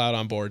was not allowed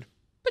on board.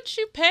 But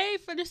you pay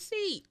for the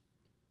seat.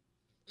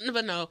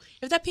 But no,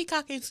 if that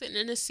peacock ain't sitting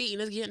in the seat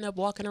and is getting up,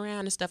 walking around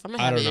and stuff, I'm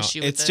gonna I have don't an know.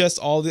 issue It's with just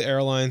all the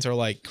airlines are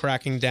like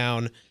cracking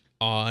down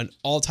on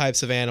all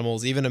types of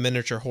animals, even a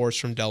miniature horse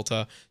from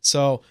Delta.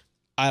 So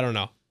I don't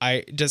know.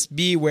 I just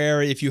be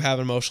wary if you have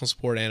an emotional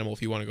support animal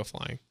if you want to go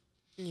flying.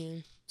 it.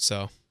 Yeah,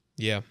 So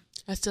yeah,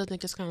 I still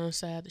think it's kind of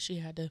sad that she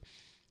had to,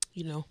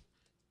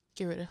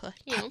 get rid of her.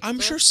 I'm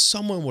stuff. sure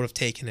someone would have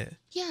taken it.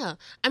 Yeah,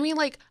 I mean,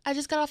 like, I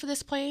just got off of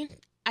this plane.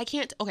 I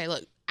can't. Okay,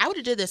 look, I would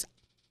have did this.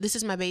 This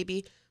is my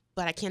baby,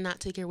 but I cannot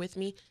take her with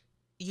me.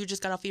 You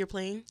just got off of your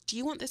plane. Do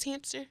you want this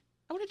hamster?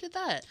 I would have did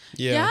that.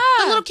 Yeah.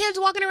 The little kids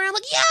walking around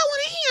like, yeah, I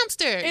want a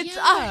hamster. It's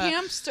Yeah. a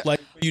hamster. Like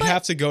you'd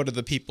have to go to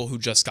the people who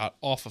just got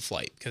off a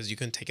flight because you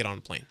couldn't take it on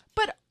a plane.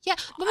 But Yeah,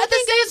 but my At the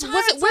thing same is, time,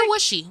 was it? it's Where like-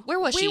 was she? Where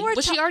was we she? were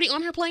Was she already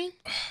on her plane?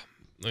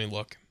 Let me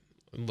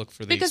look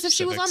for these. Because if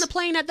she was on the specifics.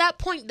 plane at that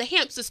point, the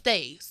hamster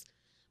stays.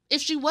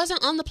 If she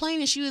wasn't on the plane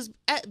and she was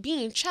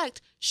being checked,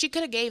 she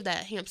could have gave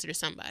that hamster to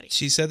somebody.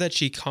 She said that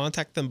she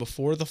contacted them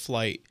before the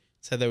flight,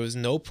 said there was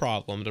no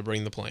problem to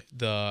bring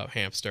the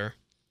hamster.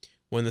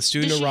 When the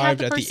student Did she have arrived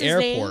the at the person's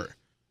name? airport,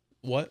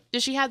 what?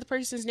 Did she have the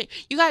person's name?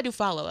 You gotta do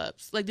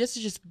follow-ups. Like, this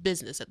is just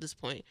business at this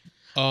point.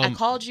 I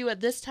called you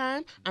at this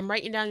time. I'm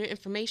writing down your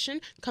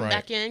information. Come Right.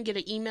 back in, get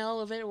an email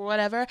of it or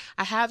whatever.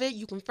 I have it.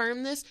 You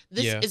confirm this.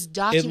 This Yeah. is It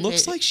documented.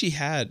 looks like she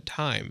had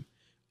time.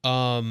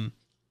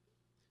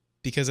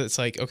 Because it's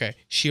like, okay,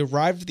 she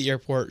arrived at the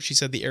airport. She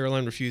said the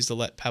airline refused to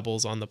let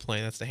Pebbles on the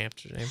plane. That's the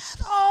hamster's name.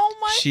 oh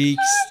my She-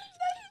 god,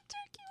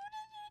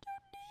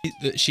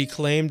 She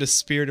claimed a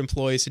Spirit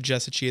employee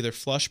suggested she either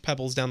flush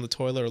Pebbles down the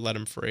toilet or let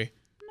him free.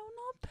 no,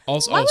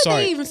 Also, Why would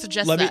sorry. they even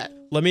suggest let that?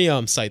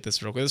 me cite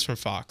this real quick. This is from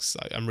Fox.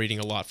 I'm reading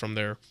a lot from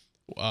their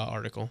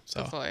article.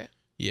 So Go for it.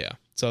 yeah.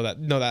 So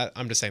that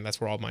I'm just saying that's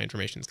where all my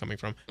information is coming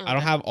from. I don't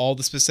Okay. have all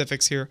the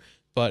specifics here,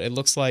 but it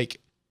looks like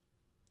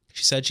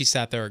she said she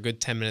sat there a good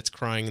 10 minutes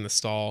crying in the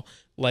stall.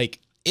 Like,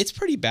 it's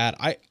pretty bad.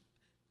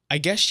 I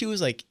guess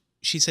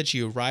she said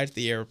she arrived at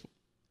the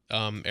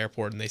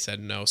airport and they said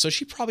no. So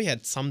she probably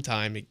had some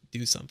time to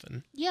do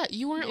something. Yeah,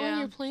 you weren't Yeah. on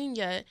your plane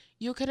yet.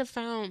 You could have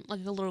found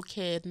like a little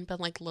kid and been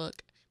like,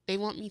 look, they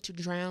want me to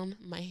drown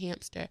my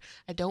hamster.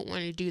 I don't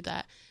want to do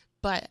that,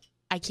 but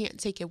I can't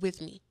take it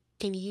with me.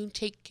 Can you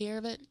take care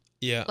of it?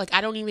 Yeah. Like, I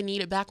don't even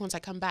need it back once I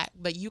come back,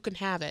 but you can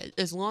have it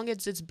as long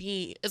as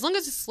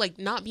it's like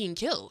not being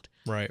killed.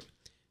 Right.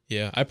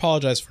 Yeah. I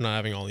apologize for not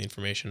having all the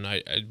information.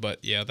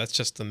 But yeah, that's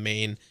just the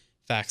main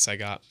facts I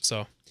got.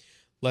 So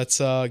let's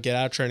get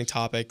out of trending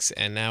topics,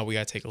 and now we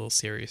got to take a little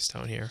serious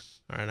tone here.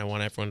 All right. I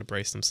want everyone to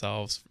brace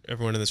themselves.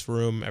 Everyone in this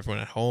room,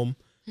 everyone at home,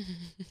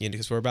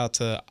 because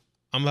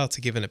I'm about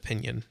to give an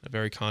opinion, a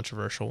very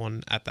controversial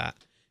one at that.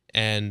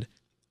 And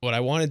what I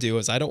want to do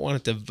is I don't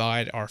want to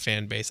divide our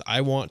fan base.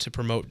 I want to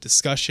promote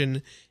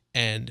discussion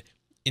and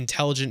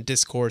intelligent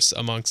discourse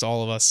amongst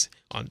all of us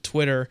on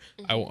Twitter.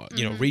 I want,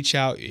 reach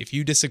out. If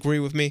you disagree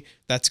with me,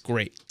 that's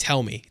great.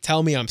 Tell me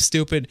I'm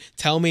stupid.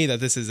 Tell me that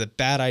this is a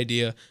bad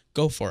idea.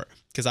 Go for it.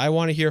 Because I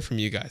want to hear from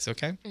you guys.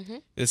 Okay.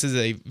 This is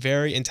a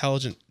very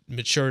intelligent,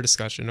 mature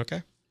discussion.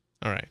 Okay.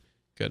 All right.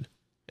 Good.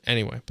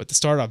 Anyway, but to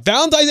start off,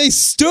 Valentine's Day is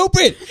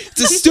stupid.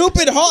 It's a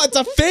stupid it's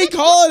a fake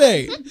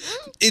holiday.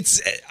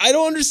 I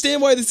don't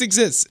understand why this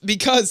exists,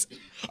 because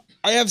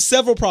I have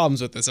several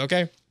problems with this,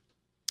 okay?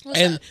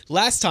 And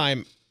last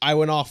time I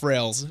went off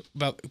rails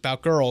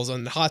about girls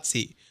on the hot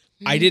seat.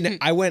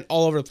 I went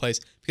all over the place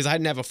because I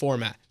didn't have a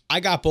format.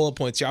 I got bullet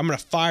points here. I'm going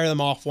to fire them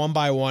off one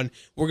by one.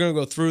 We're going to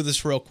go through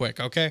this real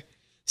quick, okay?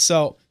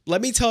 So,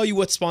 let me tell you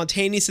what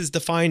spontaneous is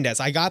defined as.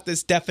 I got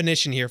this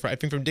definition here, I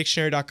think from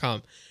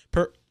dictionary.com.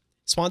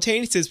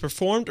 Spontaneous is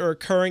performed or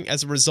occurring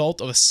as a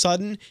result of a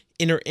sudden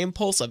inner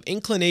impulse of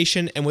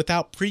inclination and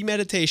without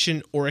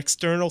premeditation or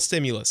external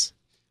stimulus.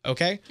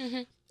 Okay?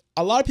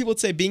 A lot of people would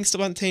say being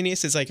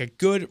spontaneous is like a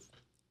good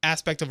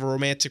aspect of a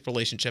romantic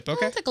relationship. I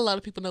Okay? don't think a lot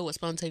of people know what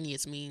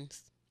spontaneous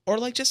means. Or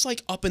like just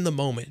like up in the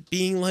moment,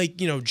 being like,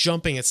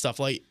 jumping at stuff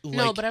like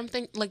No, but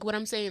what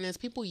I'm saying is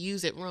people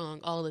use it wrong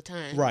all the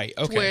time. Right,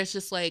 okay. Where it's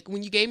just like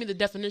when you gave me the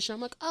definition,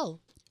 I'm like, oh,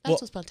 that's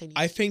what spontaneous.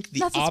 I think the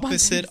That's what opposite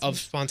spontaneous of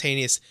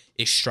spontaneous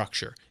is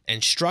structure.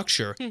 And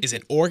structure is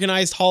an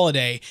organized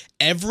holiday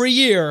every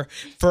year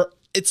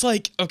it's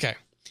like, okay.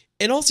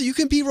 And also you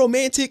can be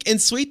romantic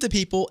and sweet to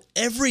people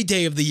every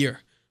day of the year.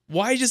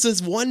 Why just this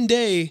one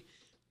day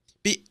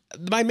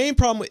my main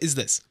problem is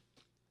this.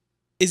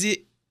 Is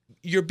it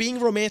you're being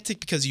romantic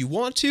because you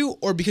want to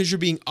or because you're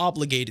being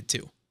obligated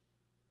to?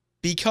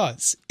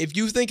 Because if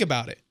you think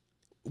about it,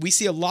 we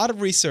see a lot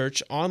of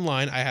research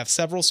online. I have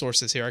several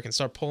sources here. I can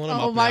start pulling them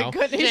up now. Oh my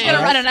goodness. He's James, going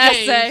to write an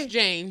essay.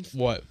 James.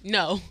 What?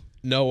 No.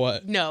 No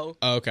what? No.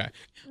 Oh, okay.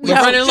 We're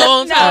running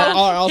low on no. time.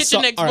 I'll Hit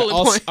your next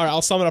bullet point.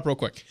 I'll sum it up real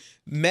quick.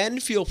 Men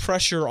feel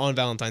pressure on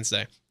Valentine's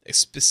Day,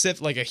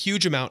 like a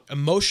huge amount,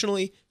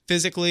 emotionally,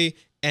 physically,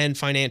 and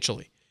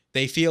financially.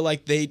 They feel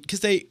like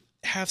because they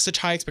have such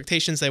high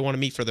expectations they want to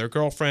meet for their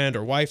girlfriend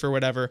or wife or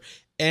whatever.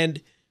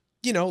 And,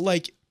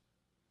 like,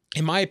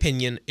 in my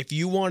opinion, if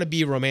you want to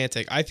be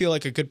romantic, I feel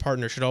like a good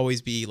partner should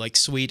always be like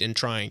sweet and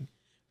trying.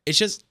 It's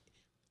just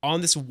on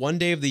this one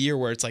day of the year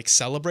where it's like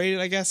celebrated,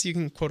 I guess you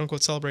can quote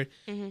unquote celebrate.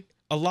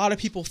 A lot of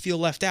people feel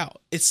left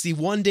out. It's the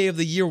one day of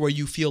the year where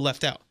you feel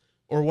left out,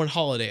 or one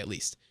holiday at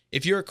least.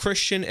 If you're a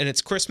Christian and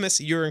it's Christmas,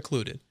 you're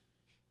included.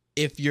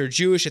 If you're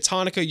Jewish, it's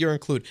Hanukkah, you're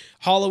included.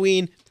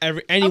 Halloween,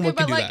 anyone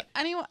can do that.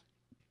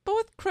 But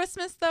with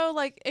Christmas though,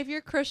 like if you're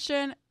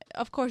Christian,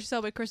 of course you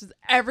celebrate Christmas.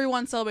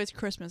 Everyone celebrates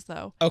Christmas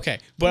though. Okay,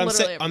 but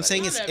Literally I'm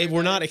saying everybody.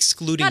 we're not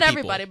excluding Not people.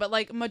 everybody, but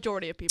like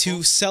majority of people.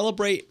 To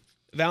celebrate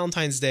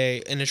Valentine's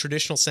Day in a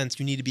traditional sense,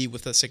 you need to be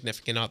with a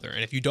significant other.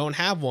 And if you don't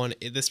have one,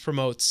 this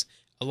promotes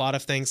a lot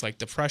of things like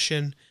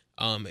depression.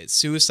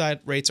 Suicide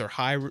rates are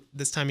high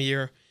this time of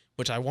year,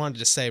 which I wanted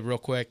to say real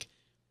quick.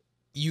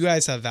 You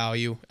guys have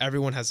value.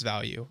 Everyone has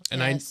value.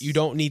 And Yes. you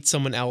don't need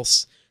someone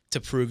else to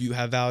prove you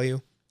have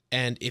value.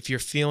 And if you're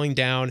feeling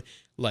down,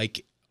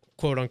 like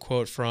quote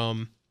unquote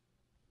from,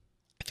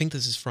 I think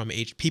this is from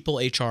People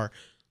HR.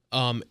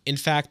 In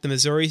fact, the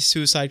Missouri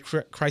Suicide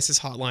Crisis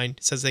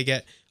Hotline says they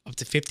get up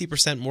to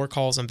 50% more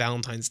calls on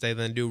Valentine's Day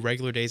than do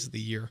regular days of the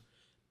year.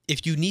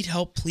 If you need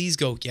help, please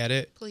go get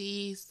it.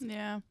 Please.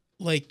 Yeah.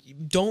 Like,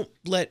 don't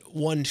let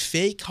one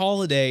fake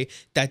holiday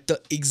that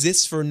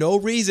exists for no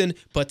reason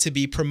but to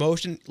be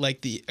promotion, like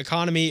the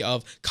economy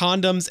of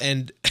condoms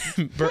and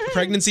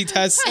pregnancy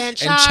tests And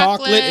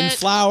chocolate and chocolate.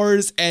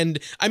 flowers. And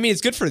I mean,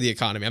 it's good for the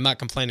economy. I'm not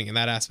complaining in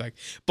that aspect.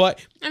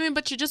 But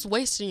But you're just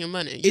wasting your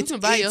money. You It's-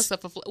 can buy it's-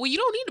 yourself a flower. Well, you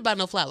don't need to buy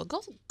no flower.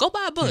 Go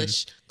buy a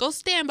bush. Go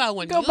stand by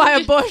one. Go You buy a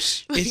just-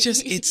 bush. it's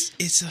just,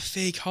 it's a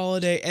fake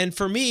holiday. And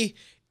for me,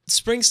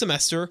 spring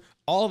semester,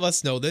 all of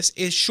us know this,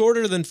 is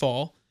shorter than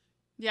fall.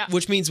 Yeah.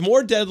 which means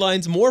more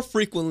deadlines more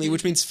frequently,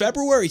 which means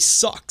February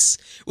sucks,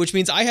 which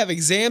means I have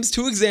exams,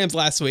 2 exams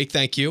last week,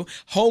 thank you,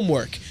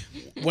 homework.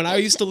 When I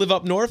used to live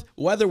up north,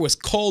 weather was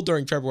cold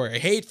during February. I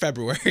hate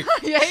February.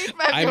 You hate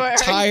February. I'm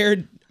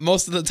tired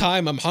most of the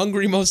time. I'm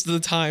hungry most of the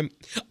time.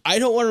 I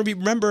don't want to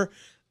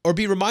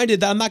be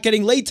reminded that I'm not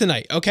getting late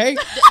tonight, okay?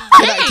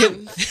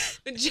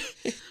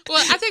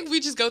 Well, I think we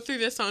just go through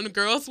this on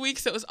Girls Week,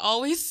 so it was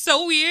always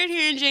so weird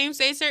hearing James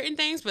say certain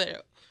things,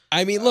 but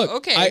I mean, look,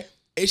 okay.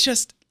 It's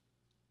just,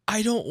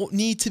 I don't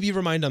need to be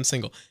reminded I'm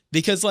single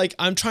because, like,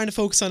 I'm trying to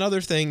focus on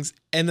other things,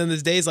 and then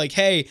there's days like,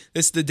 hey,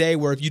 this is the day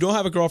where if you don't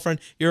have a girlfriend,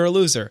 you're a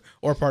loser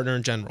or a partner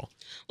in general.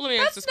 Let me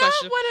ask this That's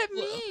question. not what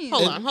it means.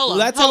 Hold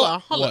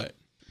on. Hold on.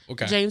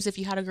 Okay. James, if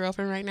you had a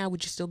girlfriend right now,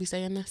 would you still be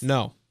saying this?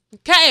 No.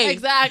 Okay.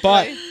 Exactly.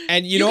 But,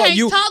 and you know what?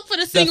 Can't talk for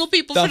the single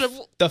people.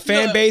 The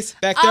fan base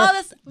back there. all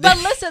this, but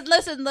listen.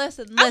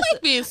 I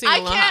like being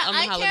single on the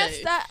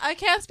holidays. I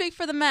can't speak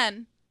for the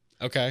men.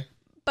 Okay.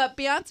 But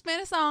Beyonce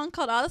made a song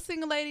called "All the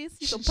Single Ladies."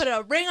 You can put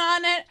a ring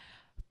on it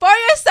for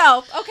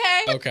yourself,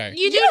 okay? Okay.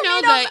 You do don't know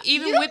need that you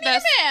even don't with need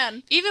that a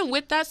man. even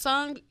with that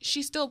song,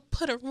 she still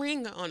put a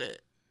ring on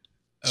it.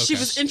 She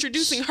Okay. was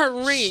introducing her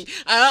ring.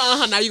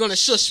 Now you're gonna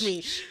shush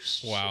me.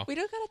 Wow. We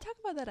don't gotta talk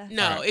about that.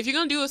 No, Alright. if you're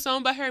gonna do a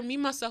song by her, Me,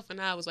 Myself, and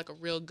I was like a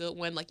real good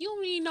one. Like, you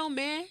don't need no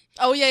man.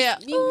 Oh yeah.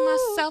 Me,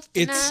 Myself,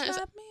 and It's- I.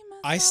 Not me,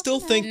 I myself, still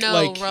and think, No,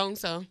 like, wrong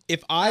song.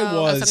 if I I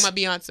was, was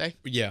talking about Beyonce.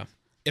 yeah,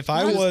 if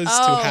I What? was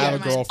Oh, to have never a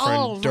mind.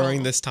 girlfriend Oh, during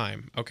wrong. this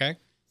time, okay?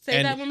 Say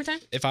And that one more time.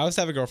 If I was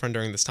to have a girlfriend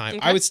during this time,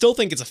 Okay. I would still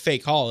think it's a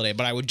fake holiday,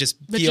 but I would just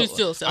But feel, you'd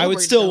still I would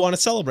celebrate still though. want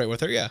to celebrate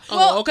with her, yeah.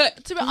 Well, Okay.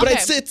 But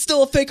it's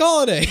still a fake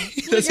holiday.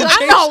 Doesn't I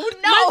change. know.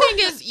 My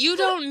thing is, you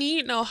don't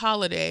need no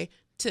holiday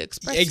to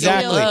express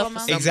Exactly. your love for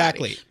somebody.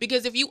 Exactly.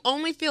 Because if you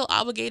only feel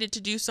obligated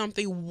to do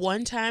something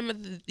one time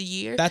of the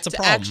year That's a to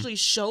problem. actually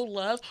show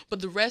love,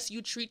 but the rest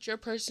you treat your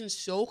person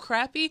so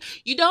crappy,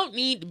 you don't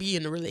need to be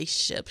in a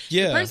relationship.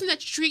 Yeah. The person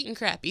that you're treating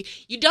crappy,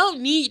 you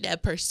don't need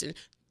that person.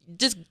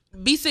 Just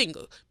be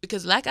single.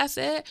 Because like I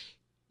said,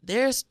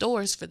 there's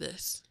stores for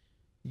this.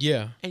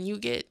 Yeah. And you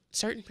get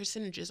certain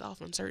percentages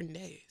off on certain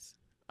days.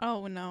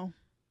 Oh no.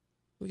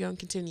 We're going to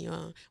continue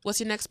on. What's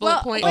your next bullet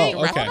Well, point? wait,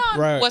 Oh, okay. hold on.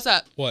 Right. What's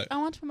up? What? I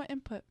want to put my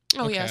input.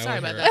 Oh, Okay, yeah. I Sorry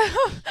wanna about hear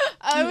that.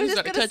 I was was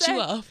just gonna gonna cut say, you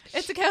off.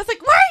 It's okay. I was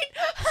like,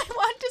 wait, I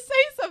want to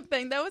say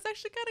something. That was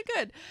actually kind of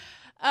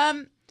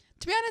good.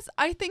 To be honest,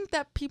 I think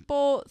that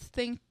people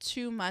think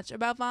too much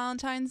about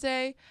Valentine's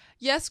Day.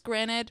 Yes,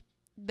 granted,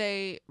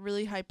 they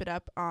really hype it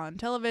up on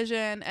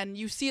television, and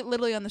you see it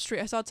literally on the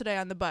street. I saw it today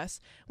on the bus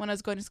when I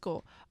was going to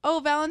school.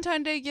 Oh,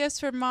 Valentine's Day gifts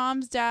for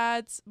moms,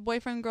 dads,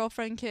 boyfriend,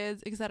 girlfriend,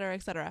 kids, etc.,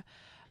 etc.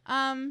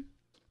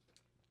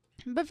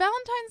 But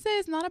Valentine's Day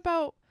is not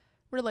about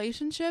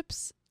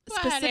relationships Well,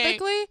 it ain't.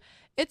 specifically.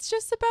 It's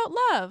just about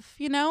love,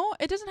 you know?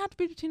 It doesn't have to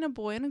be between a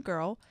boy and a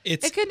girl.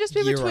 It's, It can just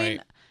be you're between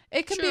right.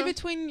 it can True. be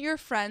between your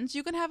friends.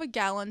 You can have a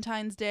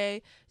Galentine's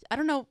Day. I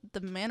don't know,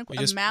 the man We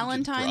a just-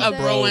 Malentine's A Day.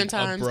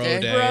 Bro-Valentine's Day.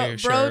 Day, Bro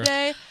sure.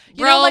 Day.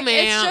 You Bro, know, like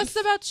ma'am. it's just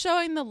about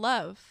showing the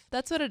love.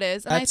 That's what it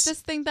is. And That's- I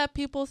just think that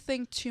people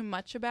think too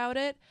much about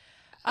it.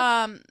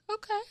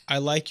 Okay. I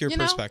like your You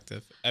know?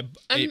 perspective.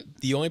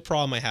 The only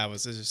problem I have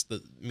is just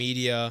the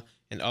media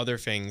and other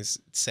things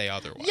say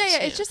otherwise. Yeah, Yeah.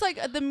 it's just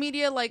like the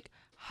media like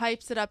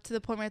hypes it up to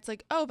the point where it's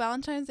like, oh,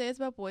 Valentine's Day is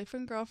about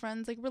boyfriend,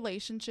 girlfriends, like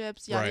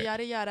relationships, yada Right.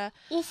 yada yada.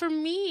 Well, for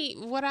me,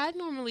 what I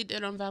normally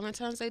did on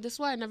Valentine's Day, this is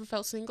why I never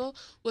felt single,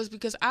 was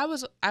because I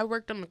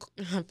worked on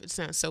the, it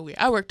sounds so weird,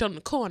 I worked on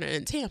the corner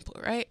in Tampa,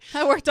 right?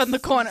 I worked on the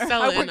corner.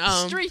 Selling, I worked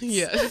the streets.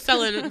 Yeah,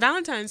 selling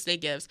Valentine's Day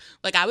gifts.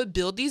 Like, I would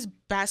build these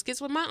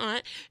baskets with my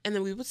aunt, and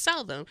then we would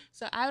sell them.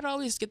 So I would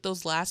always get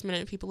those last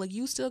minute people like,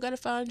 you still gotta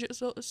find your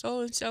so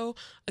and so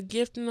a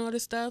gift and all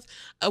this stuff.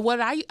 What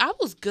I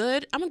was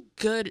good. I'm a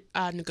good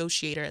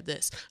negotiator at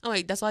this. I'm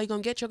like, that's all you're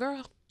gonna get your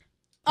girl.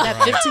 That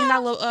Right.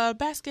 $15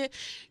 basket.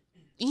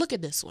 Look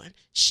at this one.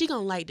 She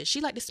gonna like this. She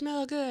like to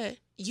smell good.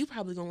 You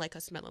probably gonna like her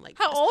smelling like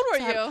How this. old were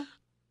So I- you?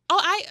 Oh,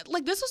 I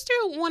like this was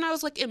through when I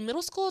was like in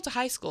middle school to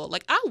high school.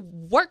 Like, I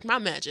worked my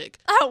magic.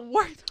 I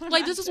worked.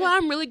 Like, this is why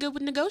I'm really good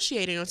with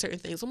negotiating on certain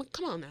things. I'm like,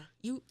 come on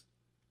now,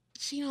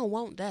 she don't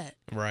want that.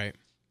 Right.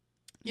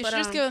 You But, should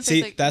just um, give a See,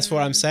 face like, that's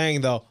what I'm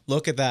saying, though.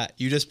 Look at that.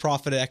 You just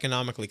profited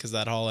economically because of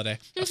that holiday.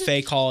 A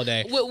fake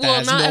holiday. Well, that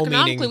has not no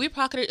economically. meaning.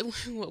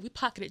 We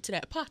pocketed to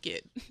that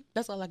pocket.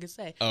 That's all I can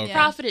say. Okay. Yeah.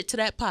 Profited to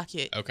that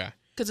pocket Okay.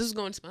 because this was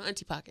going to my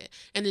auntie pocket,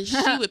 and then she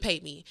would pay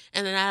me,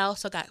 and then I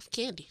also got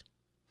candy.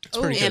 It's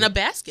pretty And good. a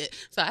basket,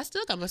 so I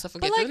still got myself a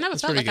But, gift. like- It never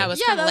That's felt pretty like I good.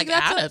 was kind of like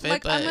that's out what- of it.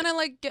 like But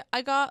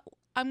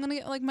I'm gonna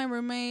get like my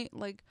roommate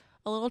like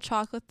a little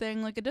chocolate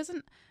thing. Like it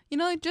doesn't, you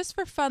know, like just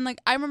for fun.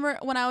 Like I remember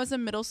when I was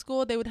in middle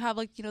school, they would have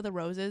like, you know, the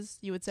roses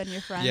you would send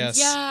your friends. Yes.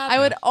 yeah, I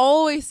would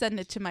always send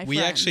it to my We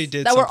friends. actually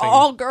did that were something-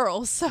 all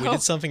girls. So We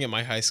did something at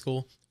my high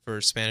school for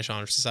Spanish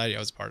Honor Society. I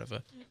was part of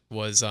it.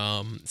 Was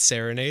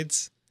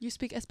serenades. you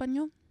speak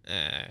Espanol?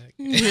 But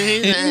He's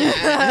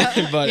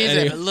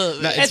anyway, a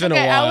little no, bit. it's been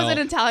okay. a while. I was in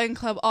an Italian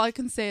club. All I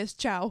can say is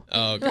ciao.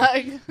 Oh, okay.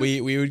 Like,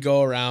 we would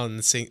go around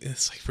and sing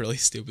this like really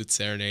stupid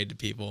serenade to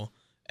people,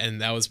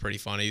 and that was pretty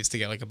funny. I used to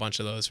get like a bunch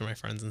of those for my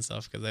friends and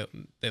stuff because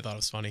they thought it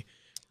was funny.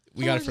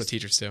 We got it for the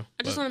teachers too.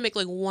 I just want to make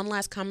like one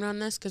last comment on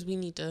this because we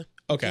need to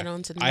get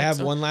on to the next. I have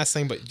one last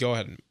thing, but go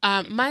ahead.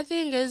 My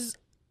thing is,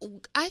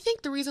 I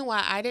think the reason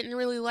why I didn't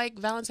really like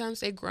Valentine's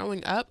Day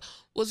growing up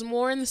was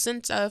more in the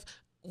sense of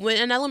when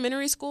in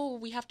elementary school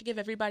we have to give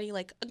everybody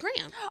like a gram,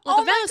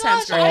 like a Valentine's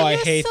gosh, gram. I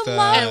hate used to that.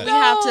 love And we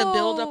have to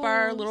build those. up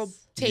our little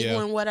table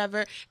Yeah. and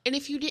whatever. And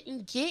if you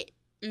didn't get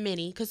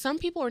many, because some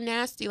people are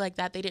nasty like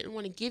that, they didn't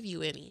want to give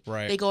you any.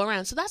 Right. They go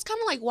around. So that's kind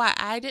of like why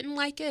I didn't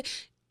like it,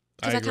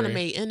 because I kind of agree.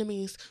 made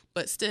enemies.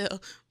 But still,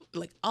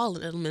 like all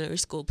in elementary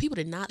school, people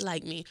did not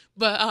like me.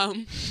 But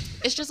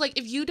it's just like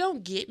if you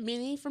don't get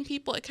many from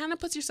people, it kind of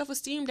puts your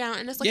self-esteem down.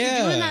 And it's like you're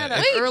doing that at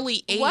an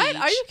early age. What?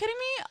 Are you kidding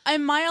me?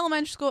 In my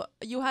elementary school,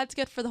 you had to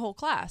get for the whole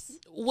class.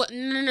 What?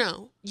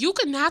 No. You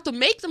can have to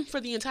make them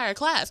for the entire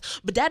class,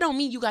 but that don't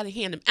mean you got to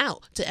hand them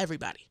out to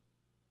everybody.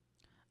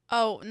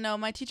 Oh no,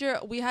 my teacher,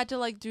 we had to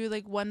like do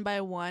like one by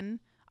one.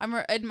 I'm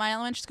in my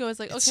elementary school. It was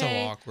like It's so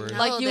okay, awkward.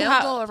 like No, you they'll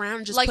have go around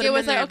and just like put it them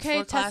was in like there okay,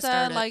 before class Tessa,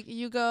 started. like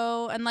you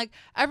go, and like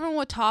everyone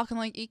would talk and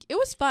like it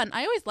was fun.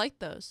 I always liked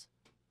those.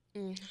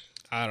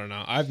 I don't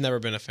know. I've never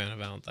been a fan of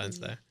Valentine's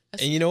Day.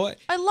 That's- And you know what?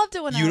 I loved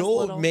it when I You was know what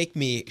little. would make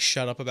me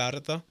shut up about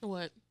it though?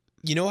 What?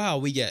 You know how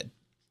we get.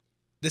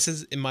 This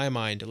is in my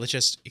mind. Let's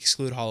just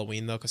exclude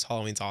Halloween though, because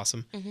Halloween's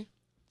awesome.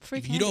 Free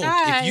If you candy. don't,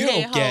 if you I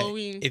don't hate get,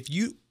 Halloween. if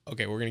you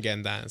okay, we're gonna get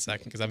into that in a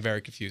second because I'm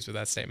very confused with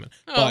that statement.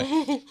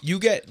 Oh. But you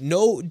get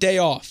no day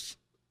off,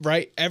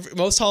 right?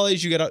 Most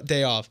holidays you get a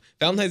day off.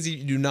 Valentine's Day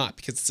you do not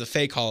because it's a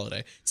fake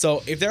holiday.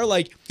 So if they're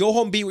like, go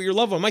home, be with your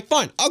loved one, I'm like,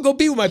 fine, I'll go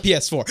be with my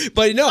PS4.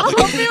 But no,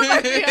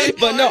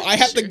 but no, I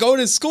have to go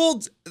to school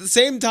at the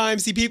same time,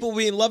 see people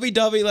being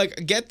lovey-dovey,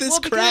 like get this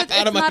well, because crap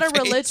out of my face. it's not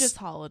a religious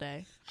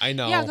holiday. I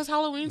know. Yeah, because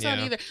Halloween's not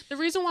Yeah. either. The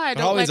reason why I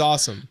But don't Halloween's like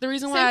awesome. the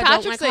reason St. why I don't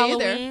Patrick's like Day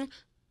either. Halloween.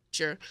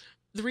 Sure.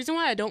 The reason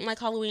why I don't like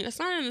Halloween, it's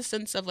not in the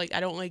sense of like I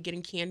don't like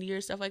getting candy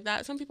or stuff like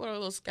that. Some people are a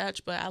little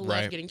sketch, but I love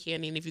Right. getting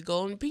candy. And if you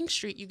go on Pink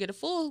Street, you get a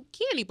full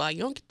candy bar. You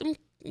don't get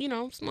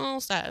them, small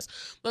size.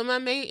 But my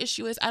main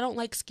issue is I don't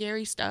like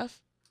scary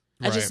stuff.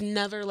 I just Right.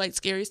 never liked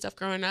scary stuff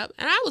growing up.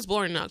 And I was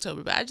born in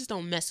October, but I just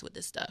don't mess with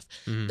this stuff.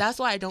 Mhm. That's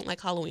why I don't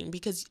like Halloween,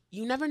 because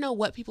you never know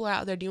what people are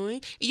out there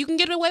doing. You can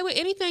get away with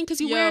anything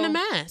because you're Yo, wearing a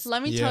mask.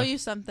 Let me Yeah. tell you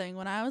something.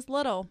 When I was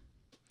little,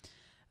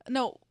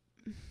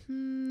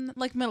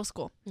 like middle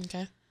school.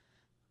 Okay.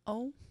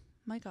 Oh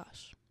my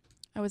gosh,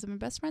 I was at my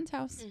best friend's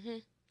house, Mm-hmm.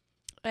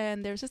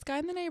 and there was this guy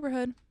in the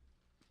neighborhood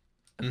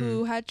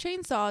who had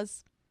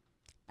chainsaws,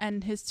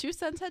 and his two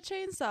sons had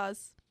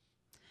chainsaws,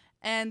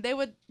 and they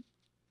would,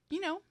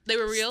 They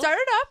were real? start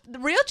it up, the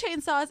real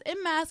chainsaws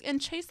in mask, and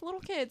chase little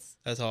kids.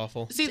 That's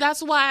awful. See,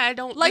 that's why I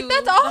don't Like, do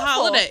that's the awful.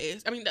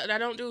 holidays. I mean, I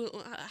don't do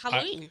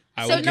Halloween.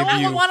 I So will no give one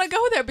you. would want to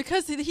go there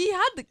because he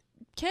had the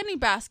candy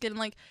basket, and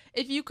like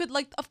if you could,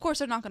 like, of course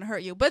they're not going to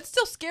hurt you, but it's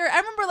still scary. I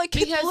remember like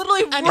kids Because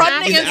literally an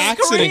running and accident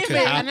could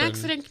screaming. happen. An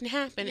accident can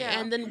happen, Yeah.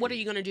 and then what are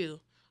you gonna do?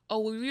 Oh,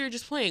 well, we were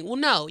just playing. Well,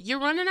 no, you're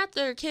running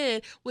after a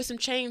kid with some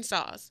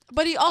chainsaws.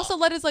 But he also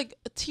let his like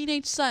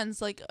teenage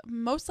sons, like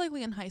most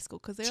likely in high school,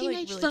 because they're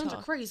Teenage like really sons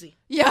tall. are crazy.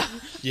 Yeah,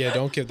 Yeah,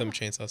 don't give them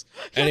chainsaws.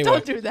 Yeah, Anyway,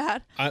 don't do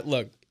that.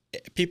 look,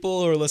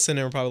 people who are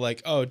listening are probably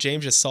like, "Oh,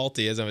 James is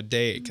salty as of a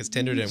date because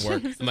Tinder didn't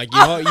work." I'm like,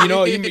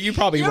 you're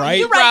probably right.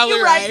 You're right.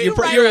 You're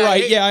right. You're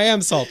right. Yeah, I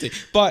am salty.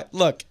 But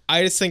look,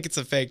 I just think it's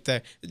a fake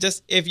thing.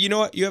 Just if you know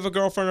what, you have a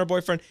girlfriend or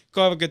boyfriend,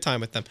 go have a good time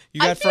with them.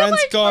 You I got feel friends,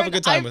 like go have a for-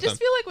 good time with I them.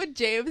 just feel like with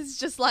James, it's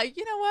just like,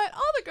 you know what?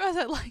 All the girls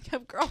I like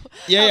have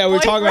Yeah, we were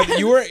talking about. boyfriends.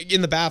 You were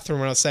in the bathroom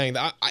when I was saying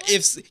that.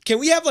 Can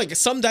we have like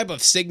some type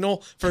of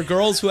signal for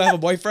girls who have a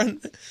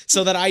boyfriend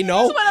so that I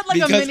know? Just went on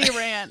like Because- a mini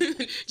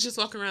rant. Just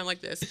walking around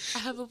like this. I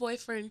have a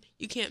boyfriend.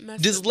 You can't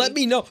mess Just with let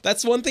me know.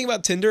 That's one thing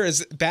about Tinder,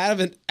 as bad of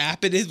an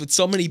app it is with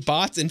so many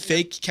bots and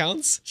fake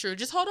accounts. True.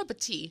 Just hold up a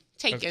T,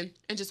 taken,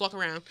 and just walk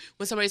around.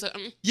 When somebody's like,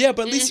 Yeah,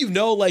 but at least you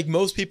know, like,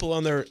 most people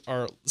on there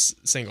are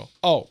single.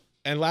 Oh,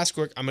 and last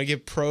quick, I'm gonna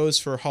give pros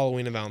for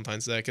Halloween and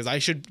Valentine's Day because I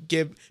should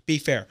be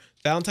fair.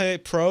 Valentine's Day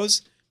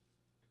pros, just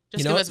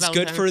it's give us good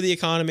Valentine's. for the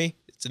economy.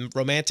 It's a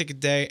romantic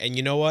day, and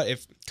you know what?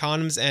 If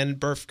condoms and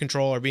birth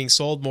control are being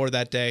sold more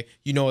that day,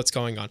 you know what's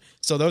going on.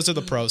 So those are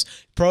the pros.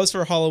 Pros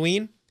for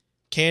Halloween,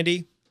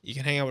 candy. You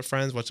can hang out with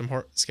friends, watch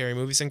some scary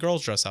movies, and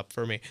girls dress up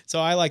for me.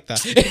 So I like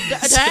that.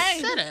 Dang.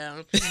 Sit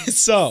down.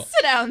 So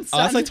Sit down,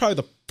 son. that's like probably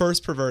the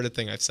first perverted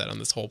thing I've said on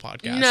this whole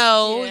podcast.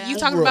 No, Yeah. you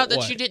talking What? about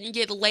that you didn't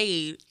get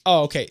laid.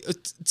 Oh, okay.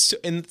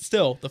 And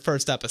still the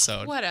first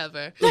episode.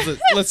 Whatever.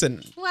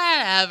 Listen,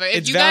 Whatever.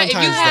 It's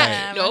Valentine's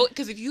Day. No,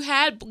 because if you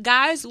had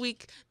guys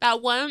week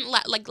that one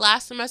like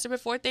last semester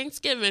before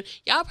Thanksgiving,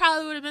 y'all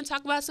probably would have been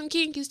talking about some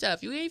kinky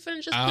stuff. You ain't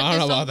finna just I put don't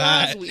this know on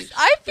about Girls that. Week.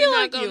 I feel We're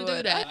not like gonna you do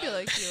would. that. I feel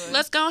like you would.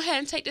 Let's go ahead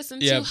and take this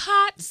into Yeah.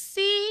 hot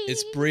seat.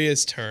 it's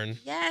Bria's turn.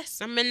 Yes,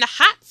 I'm in the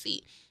hot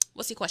seat.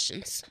 What's your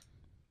questions?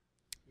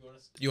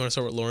 You want to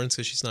start with Lawrence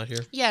because she's not here?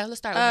 Yeah, let's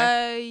start with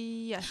her.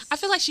 Yes. I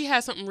feel like she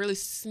has something really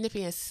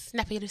snippy and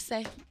snappy to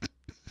say.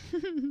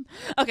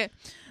 Okay.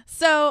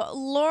 So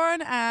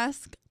Lauren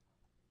asked,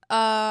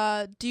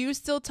 do you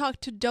still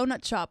talk to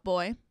Donut Shop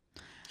Boy?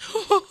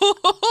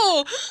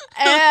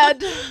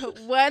 And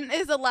when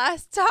is the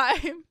last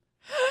time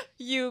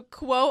you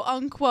quote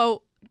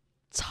unquote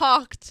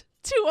talked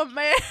to a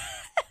man?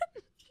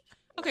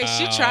 Okay,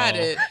 she tried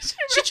it.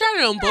 She tried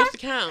it on both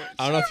accounts.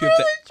 I don't know if you have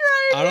to.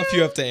 I don't know if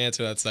you have to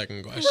answer that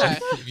second question Okay.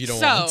 if you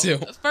don't want to.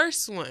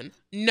 First one,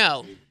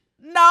 no.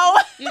 No.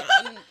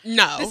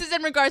 No. This is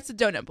in regards to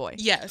Donut Boy.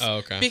 Yes. Oh,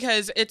 okay.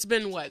 Because it's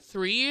been, what,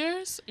 3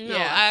 years? No,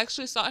 Yeah. I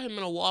actually saw him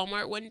in a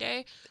Walmart one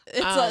day.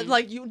 It's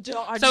like you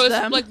dodged So it's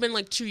them. like been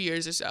like 2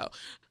 years or so.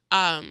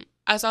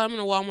 I saw him in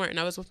a Walmart and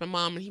I was with my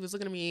mom and he was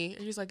looking at me and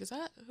he was like, "Is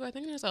that who I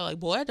think it is?" I was like,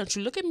 "Boy, don't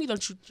you look at me!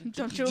 Don't you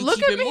look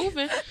keep at it me."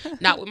 moving?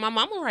 Not with my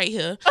mama right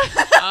here." So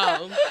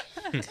I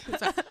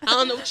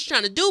don't know what you're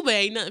trying to do, but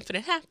ain't nothing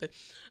finna happen.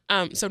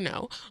 So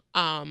no.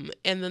 And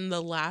then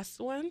the last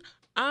one,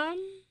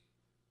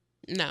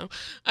 no.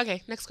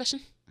 Okay, next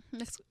question.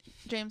 Next,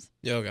 James.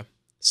 Yeah, okay.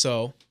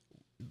 So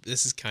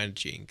this is kind of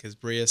cheating because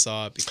Bria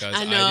saw it because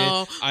I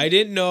know. I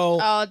didn't know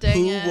Oh, dang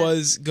who it.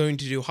 was going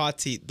to do hot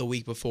seat the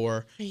week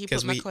before. He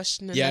 'cause put my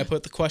question in Yeah, I there.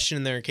 put the question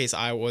in there in case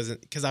I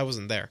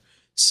wasn't there.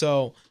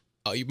 So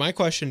my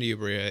question to you,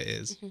 Bria,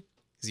 is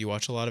because you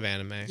watch a lot of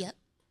anime. Yep.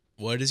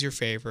 What is your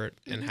favorite,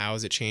 and how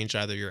has it changed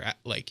either your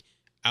like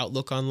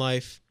outlook on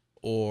life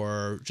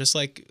or just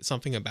like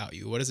something about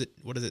you? What has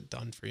it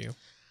done for you?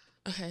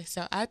 Okay,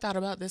 so I thought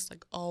about this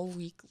like all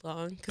week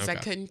long because I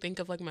Okay. couldn't think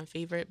of like my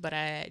favorite, but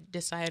I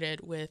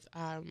decided with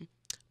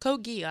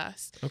Code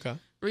Geass. Okay.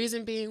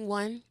 Reason being,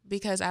 one,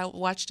 because I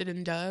watched it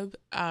in dub,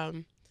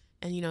 and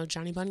you know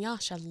Johnny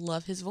Bunyash, I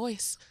love his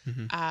voice,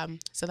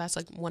 so that's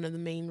like one of the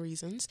main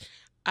reasons.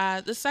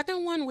 The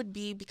second one would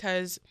be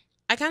because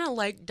I kind of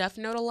like Death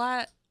Note a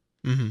lot,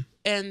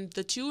 and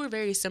the two are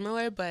very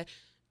similar, but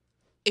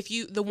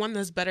the one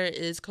that's better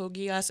is Code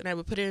Geass, and I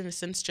would put it in a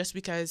sense just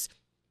because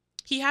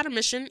he had a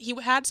mission, he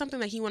had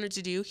something that he wanted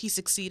to do, he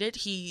succeeded,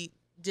 he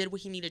did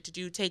what he needed to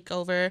do, take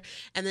over,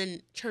 and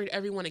then turned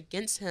everyone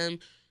against him.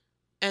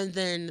 And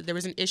then there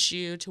was an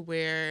issue to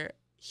where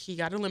he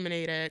got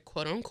eliminated,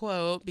 quote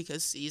unquote,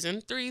 because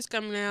season 3 is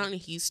coming out and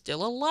he's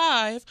still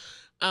alive.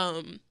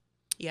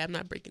 Yeah, I'm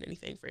not breaking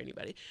anything for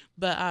anybody.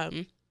 But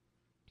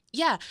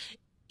yeah,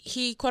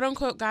 he quote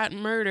unquote got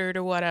murdered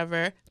or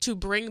whatever to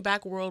bring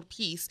back world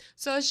peace.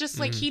 So it's just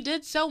like he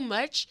did so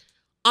much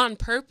on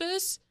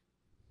purpose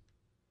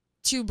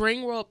to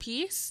bring world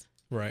peace.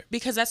 Right.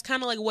 Because that's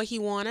kind of like what he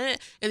wanted.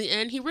 In the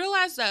end, he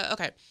realized that,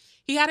 okay,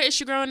 he had an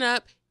issue growing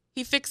up.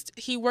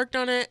 He worked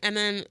on it, and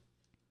then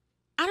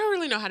I don't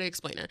really know how to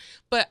explain it,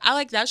 but I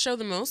like that show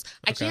the most.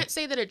 I Okay. can't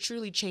say that it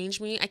truly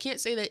changed me. I can't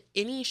say that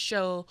any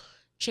show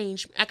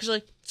changed.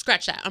 Actually,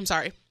 scratch that. I'm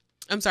sorry,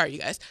 you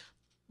guys.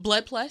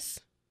 Blood Plus,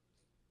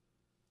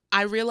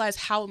 I realized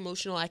how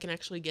emotional I can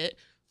actually get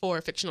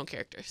for fictional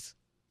characters.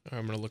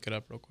 I'm gonna look it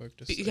up real quick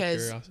just out of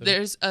Because curiosity.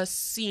 there's a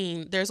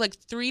scene, there's like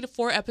 3 to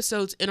 4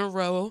 episodes in a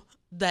row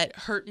that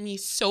hurt me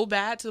so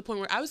bad to the point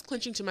where I was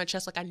clenching to my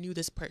chest like I knew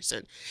this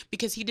person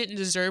because he didn't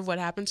deserve what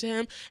happened to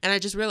him. And I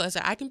just realized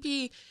that I can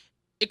be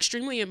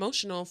extremely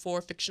emotional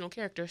for fictional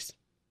characters.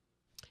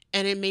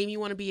 And it made me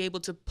want to be able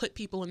to put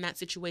people in that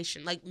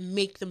situation, like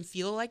make them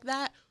feel like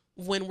that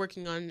when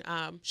working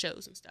on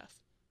shows and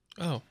stuff.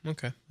 Oh,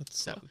 okay.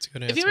 That's a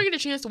good answer. If you ever get a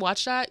chance to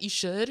watch that, you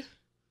should.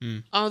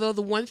 Although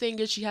the one thing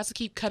is she has to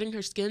keep cutting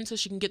her skin so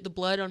she can get the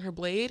blood on her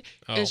blade.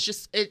 Oh. And it's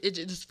just it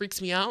just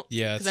freaks me out.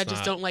 Yeah, because I it's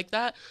just not- don't like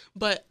that.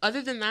 But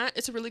other than that,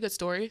 it's a really good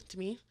story to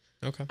me.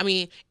 Okay. I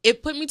mean,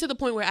 it put me to the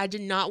point where I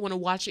did not want to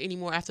watch it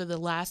anymore after the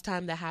last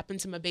time that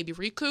happened to my baby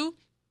Riku.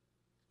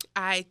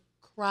 I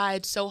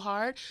cried so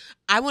hard.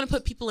 I want to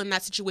put people in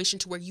that situation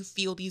to where you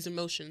feel these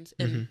emotions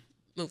in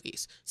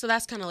movies. So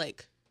that's kind of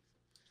like,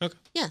 Okay.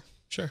 yeah.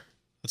 Sure.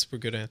 That's a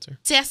pretty good answer.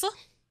 Tessa?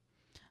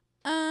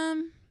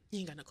 Um, You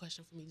ain't got no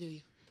question for me, do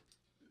you?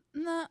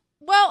 no.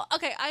 Well,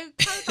 okay, I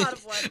kind of thought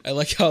of one. I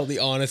like how the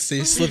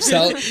honesty slips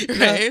out.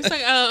 Right. It's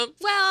like,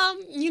 well,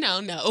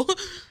 no.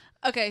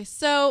 Okay,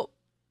 so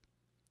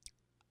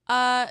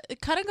kind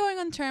of going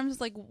on terms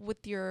like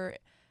with the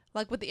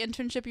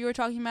internship you were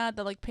talking about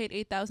that like paid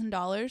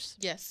 $8,000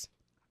 Yes.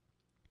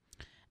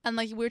 and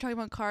like we were talking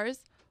about cars.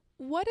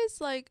 What is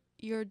like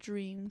your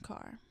dream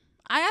car?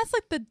 I asked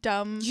like the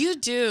dumb You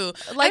do.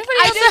 like Everybody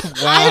I else,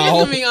 did. Wow. I'm just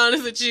gonna be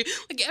honest with you.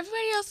 Like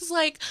everybody else is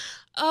like,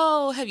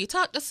 oh, have you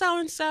talked to so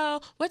and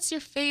so? What's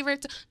your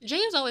favorite?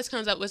 James always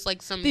comes up with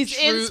like some These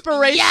true-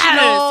 inspirational,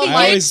 Yes, he I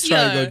always gets try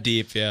to ya. go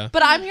deep, yeah.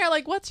 But I'm here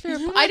like, what's your?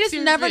 I What's just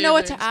your never know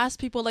what to favorite? ask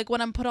people like when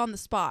I'm put on the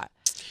spot.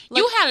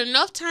 You had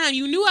enough time.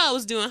 You knew I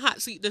was doing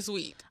hot seat this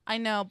week. I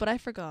know, but I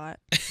forgot.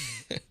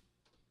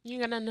 You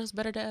ain't got nothing else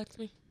better to ask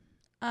me.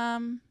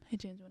 Hey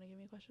James, you want to give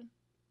me a question?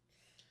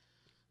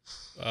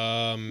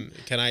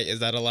 Is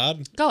that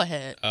allowed? Go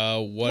ahead.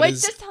 What Wait,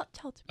 is? just tell it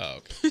to me. Oh,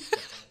 okay.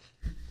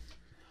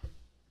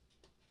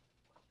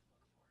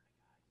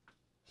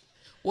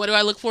 What do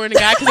I look for in a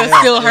guy? Because I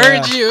still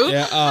heard you.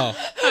 Yeah. Oh.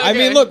 I Okay.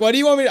 mean, look. What do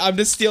you want me? I'm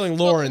just stealing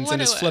Lauren's What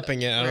and just do I-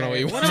 flipping it. I don't know what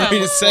you Right. want do me I to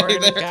look say for in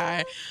a there.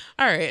 guy?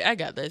 All right, I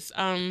got this.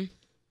 Because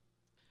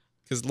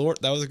Because Lauren,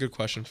 that was a good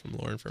question from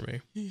Lauren for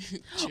me.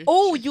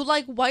 Oh, you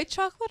like white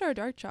chocolate or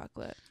dark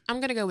chocolate? I'm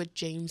gonna go with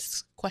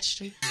James'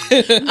 question.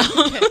 Okay.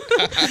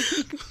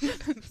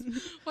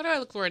 What do I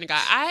look for in a guy?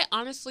 I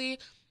honestly,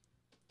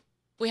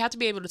 we have to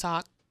be able to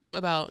talk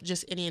about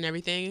just any and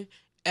everything.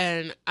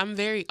 And I'm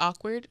very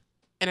awkward,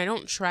 and I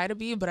don't try to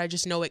be, but I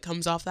just know it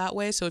comes off that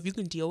way. So if you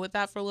can deal with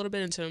that for a little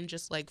bit until I'm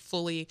just like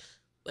fully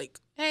like,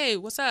 hey,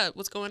 what's up?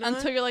 What's going on?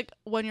 Until you're like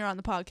when you're on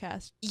the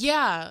podcast.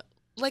 Yeah.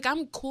 Like,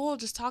 I'm cool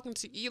just talking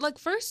to you. Like,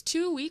 first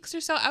 2 weeks or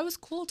so, I was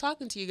cool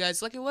talking to you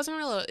guys. Like, it wasn't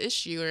really an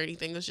issue or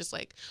anything. It was just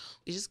like,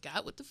 we just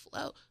got with the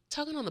flow.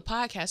 Talking on the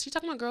podcast. You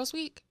talking about Girls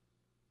Week?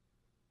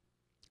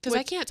 Because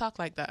I can't talk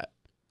like that.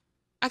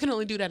 I can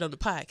only do that on the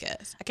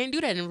podcast. I can't do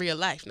that in real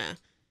life now.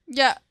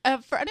 Yeah,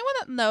 for anyone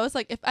that knows,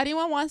 like, if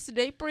anyone wants to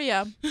date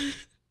Bria,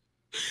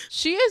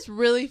 she is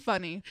really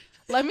funny.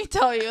 Let me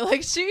tell you,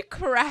 like, she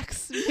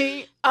cracks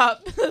me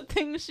up, the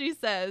things she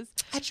says.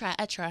 I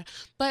try.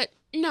 But,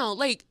 no,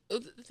 like, the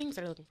things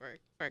that I'm looking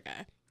for a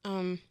guy.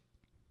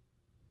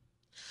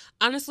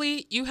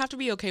 Honestly, you have to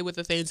be okay with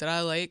the things that I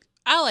like.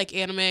 I like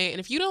anime, and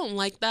if you don't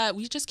like that,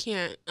 we just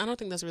can't. I don't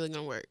think that's really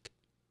going to work.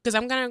 Because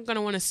I'm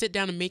gonna want to sit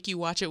down and make you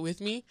watch it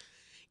with me.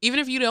 Even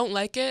if you don't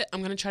like it,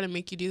 I'm going to try to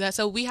make you do that.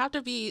 So we have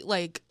to be,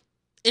 like,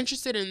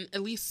 interested in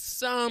at least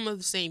some of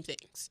the same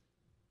things.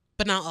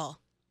 But not all.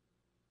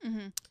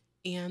 Mm-hmm.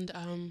 And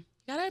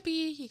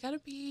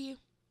you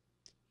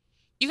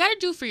gotta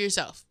do for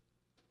yourself.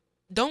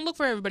 Don't look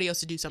for everybody else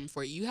to do something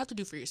for you. You have to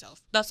do for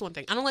yourself. That's one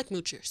thing. I don't like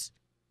moochers.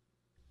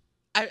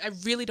 I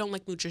really don't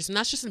like moochers. And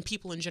that's just in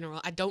people in general.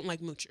 I don't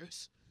like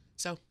moochers.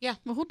 So, yeah.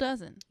 Well, who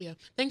doesn't? Yeah.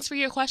 Thanks for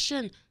your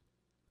question,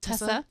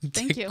 Tessa.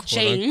 Thank you.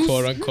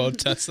 Quote unquote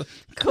Tessa.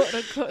 Quote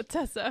unquote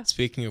Tessa.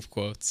 Speaking of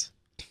quotes,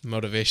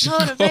 motivational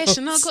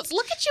quotes.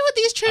 Look at you with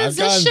these I've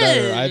transitions.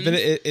 gotten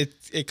better.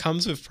 It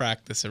comes with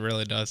practice. It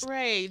really does.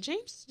 Right.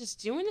 James is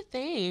just doing a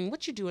thing.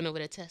 What you doing over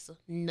there, Tessa?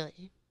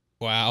 Nothing.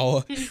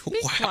 Wow.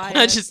 Quiet.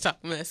 I just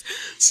talk mess.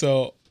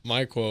 So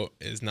my quote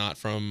is not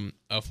from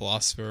a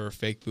philosopher or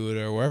fake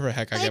Buddha or wherever the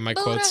heck I get my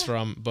quotes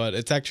from, but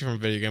it's actually from a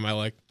video game I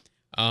like.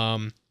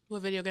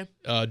 What video game?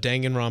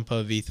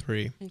 Danganronpa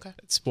V3. Okay.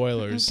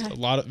 Spoilers. Okay. A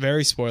lot of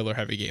very spoiler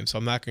heavy game, so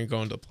I'm not going to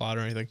go into the plot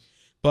or anything.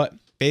 But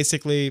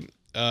basically,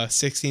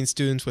 16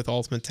 students with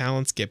ultimate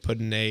talents get put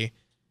in an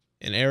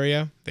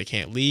area. They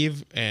can't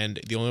leave, and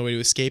the only way to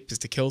escape is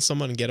to kill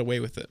someone and get away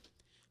with it.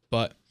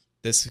 But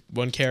this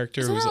one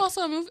character Isn't who's that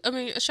also a movie? I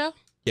mean, a show?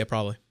 yeah,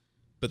 probably.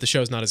 But the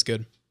show's not as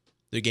good.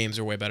 The games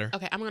are way better.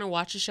 Okay, I'm gonna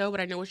watch the show, but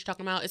I know what you're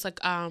talking about. It's like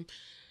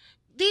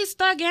these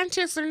thug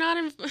antics are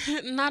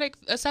not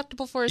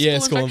acceptable for a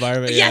School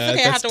environment. Yes, Yeah,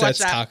 okay, I have to watch that's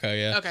that. Taka,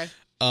 yeah.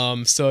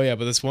 Okay. So yeah,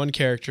 but this one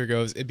character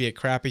goes, it'd be a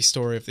crappy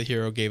story if the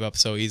hero gave up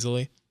so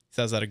easily. He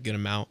says that a good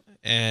amount.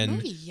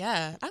 And Oh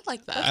yeah, I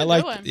like that. That's I a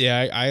like, good one.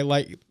 yeah,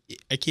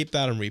 I keep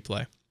that on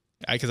replay.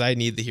 Because I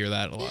need to hear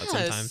that a lot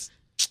sometimes.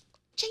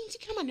 James, you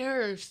get on my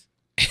nerves.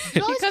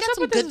 You always He comes got up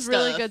some with good this stuff.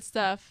 really good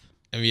stuff.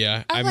 And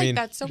yeah, I I like mean,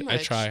 that so I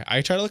much. try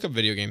to look up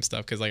video game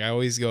stuff because like I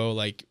always go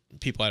like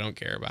people I don't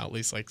care about, at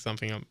least like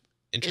something I'm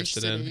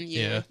interested in.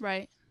 Yeah.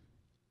 Right.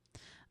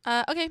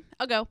 Okay,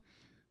 I'll go.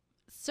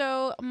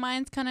 So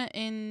mine's kind of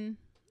in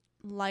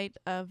light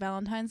of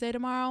Valentine's Day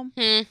tomorrow.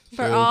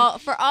 For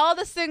Cool. all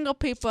the single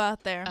people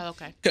out there. Oh,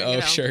 okay. Oh,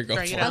 sure, go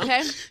Bring for it it. out.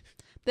 Okay.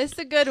 This is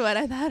a good one.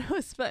 I thought it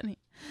was funny.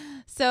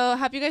 So,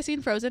 have you guys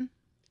seen Frozen?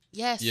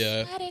 Yes.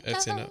 Yeah, Let it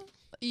I've seen go. it.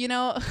 You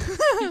know,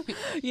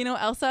 you know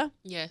Elsa.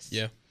 Yes.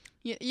 Yeah.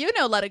 You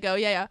know Let It Go.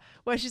 Yeah.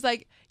 Where she's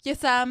like,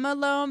 "Yes, I'm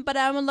alone, but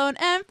I'm alone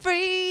and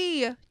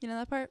free." You know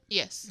that part?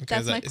 Yes. Okay,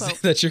 That's my is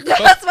quote. that your quote?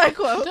 That's my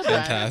quote. Doesn't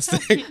matter.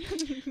 Fantastic.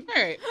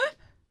 All right.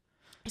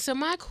 So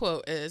my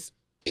quote is,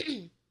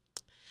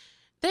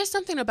 "There's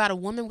something about a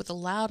woman with a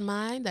loud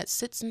mind that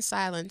sits in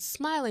silence,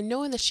 smiling,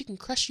 knowing that she can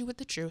crush you with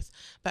the truth."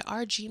 By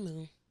R.G.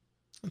 Moon.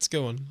 That's a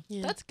good one.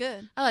 Yeah. That's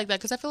good. I like that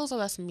because I feel as though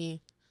that's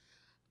me.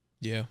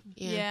 Yeah.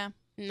 Yeah.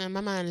 No,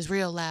 my mind is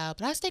real loud,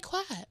 but I stay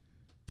quiet.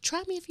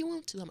 Try me if you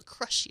want to. I'm gonna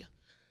crush you.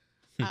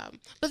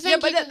 But Yeah,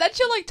 but then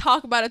she'll like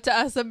talk about it to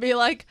us and be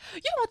like,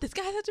 "You know what this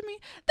guy said to me?"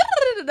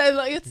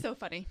 Like, it's so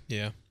funny.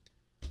 Yeah.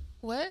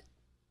 What?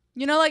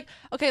 You know, like,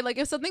 okay, like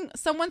if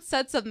someone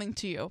said something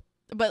to you,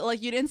 but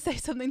like you didn't say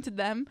something to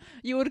them,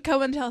 you would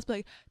come and tell us,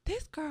 like,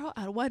 "This girl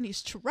at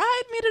Wendy's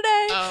tried me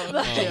today." Oh,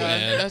 Like, yeah,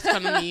 man. that's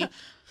kind of me.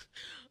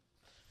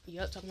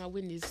 Yep, talking about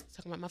Wendy's,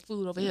 talking about my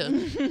food over here.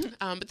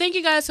 But thank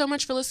you guys so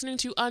much for listening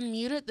to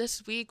Unmuted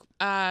this week.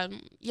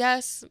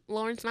 Yes,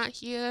 Lauren's not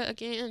here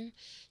again.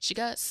 She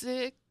got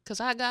sick because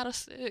I got her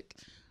sick.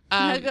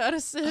 I gotta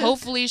say.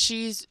 Hopefully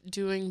she's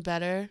doing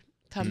better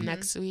come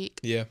next week.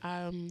 Yeah.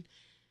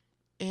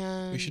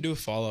 And We should do a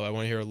follow. I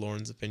want to hear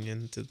Lauren's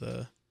opinion to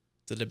the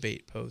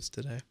debate posed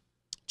today.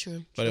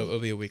 True. But it'll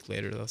be a week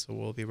later though, so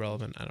will it be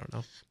relevant? I don't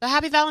know. But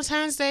happy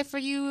Valentine's Day for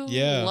you,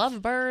 Yeah.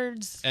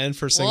 lovebirds. And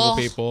for single Well,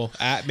 people,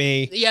 at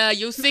me. Yeah,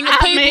 you single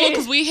At people, me.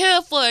 because we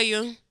here for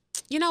you.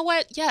 You know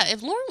what? Yeah,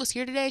 if Lauren was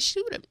here today,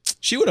 she would have.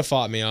 She would have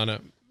fought me on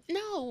it.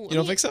 No. You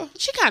don't think so?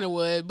 She kind of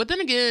would, but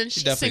then again,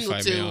 she's definitely single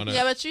fight me too. on it.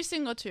 Yeah, but she's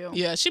single too.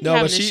 Yeah, she'd be No,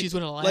 having but she issues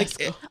with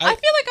Alaska. like I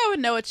feel like I would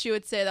know what she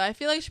would say though. I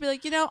feel like she'd be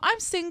like, I'm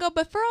single,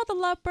 but for all the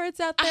lovebirds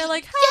out there,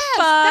 like have yes,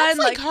 fun. that's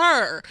like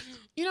her.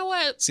 You know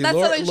what? See, That's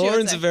something she would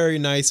Lauren's say. a very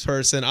nice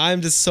person.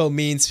 I'm just so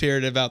mean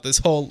spirited about this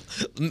whole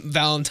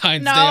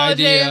Valentine's Day No,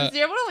 idea. James,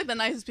 you're one of like the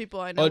nicest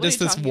people I know. Oh, What are just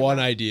you this talking one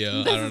about? idea. I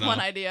This don't is know. one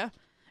idea.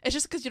 It's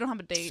just because you don't have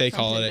a date. Fake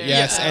from holiday. Tinder.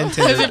 Yes, So. and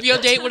Because Tinder. if your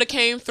date would have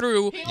came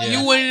through, Yeah.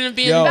 you wouldn't have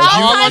been Yo, all if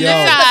you- on the yo.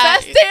 the side.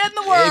 best day in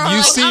the world. If you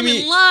Like, see I'm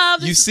me- in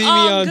love. You This see is me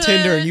all on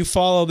Tinder good. and you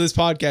follow this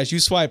podcast, you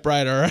swipe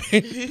right, all right? All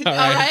right. All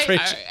right. All right,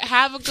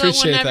 have a good one,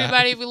 Appreciate that.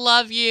 everybody. We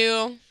love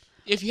you.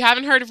 If you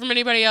haven't heard it from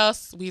anybody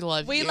else, we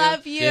love you. We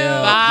love you.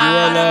 Yeah. Bye. You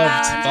are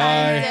loved. Happy Bye.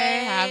 Valentine's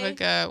Day. Have a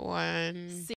good one.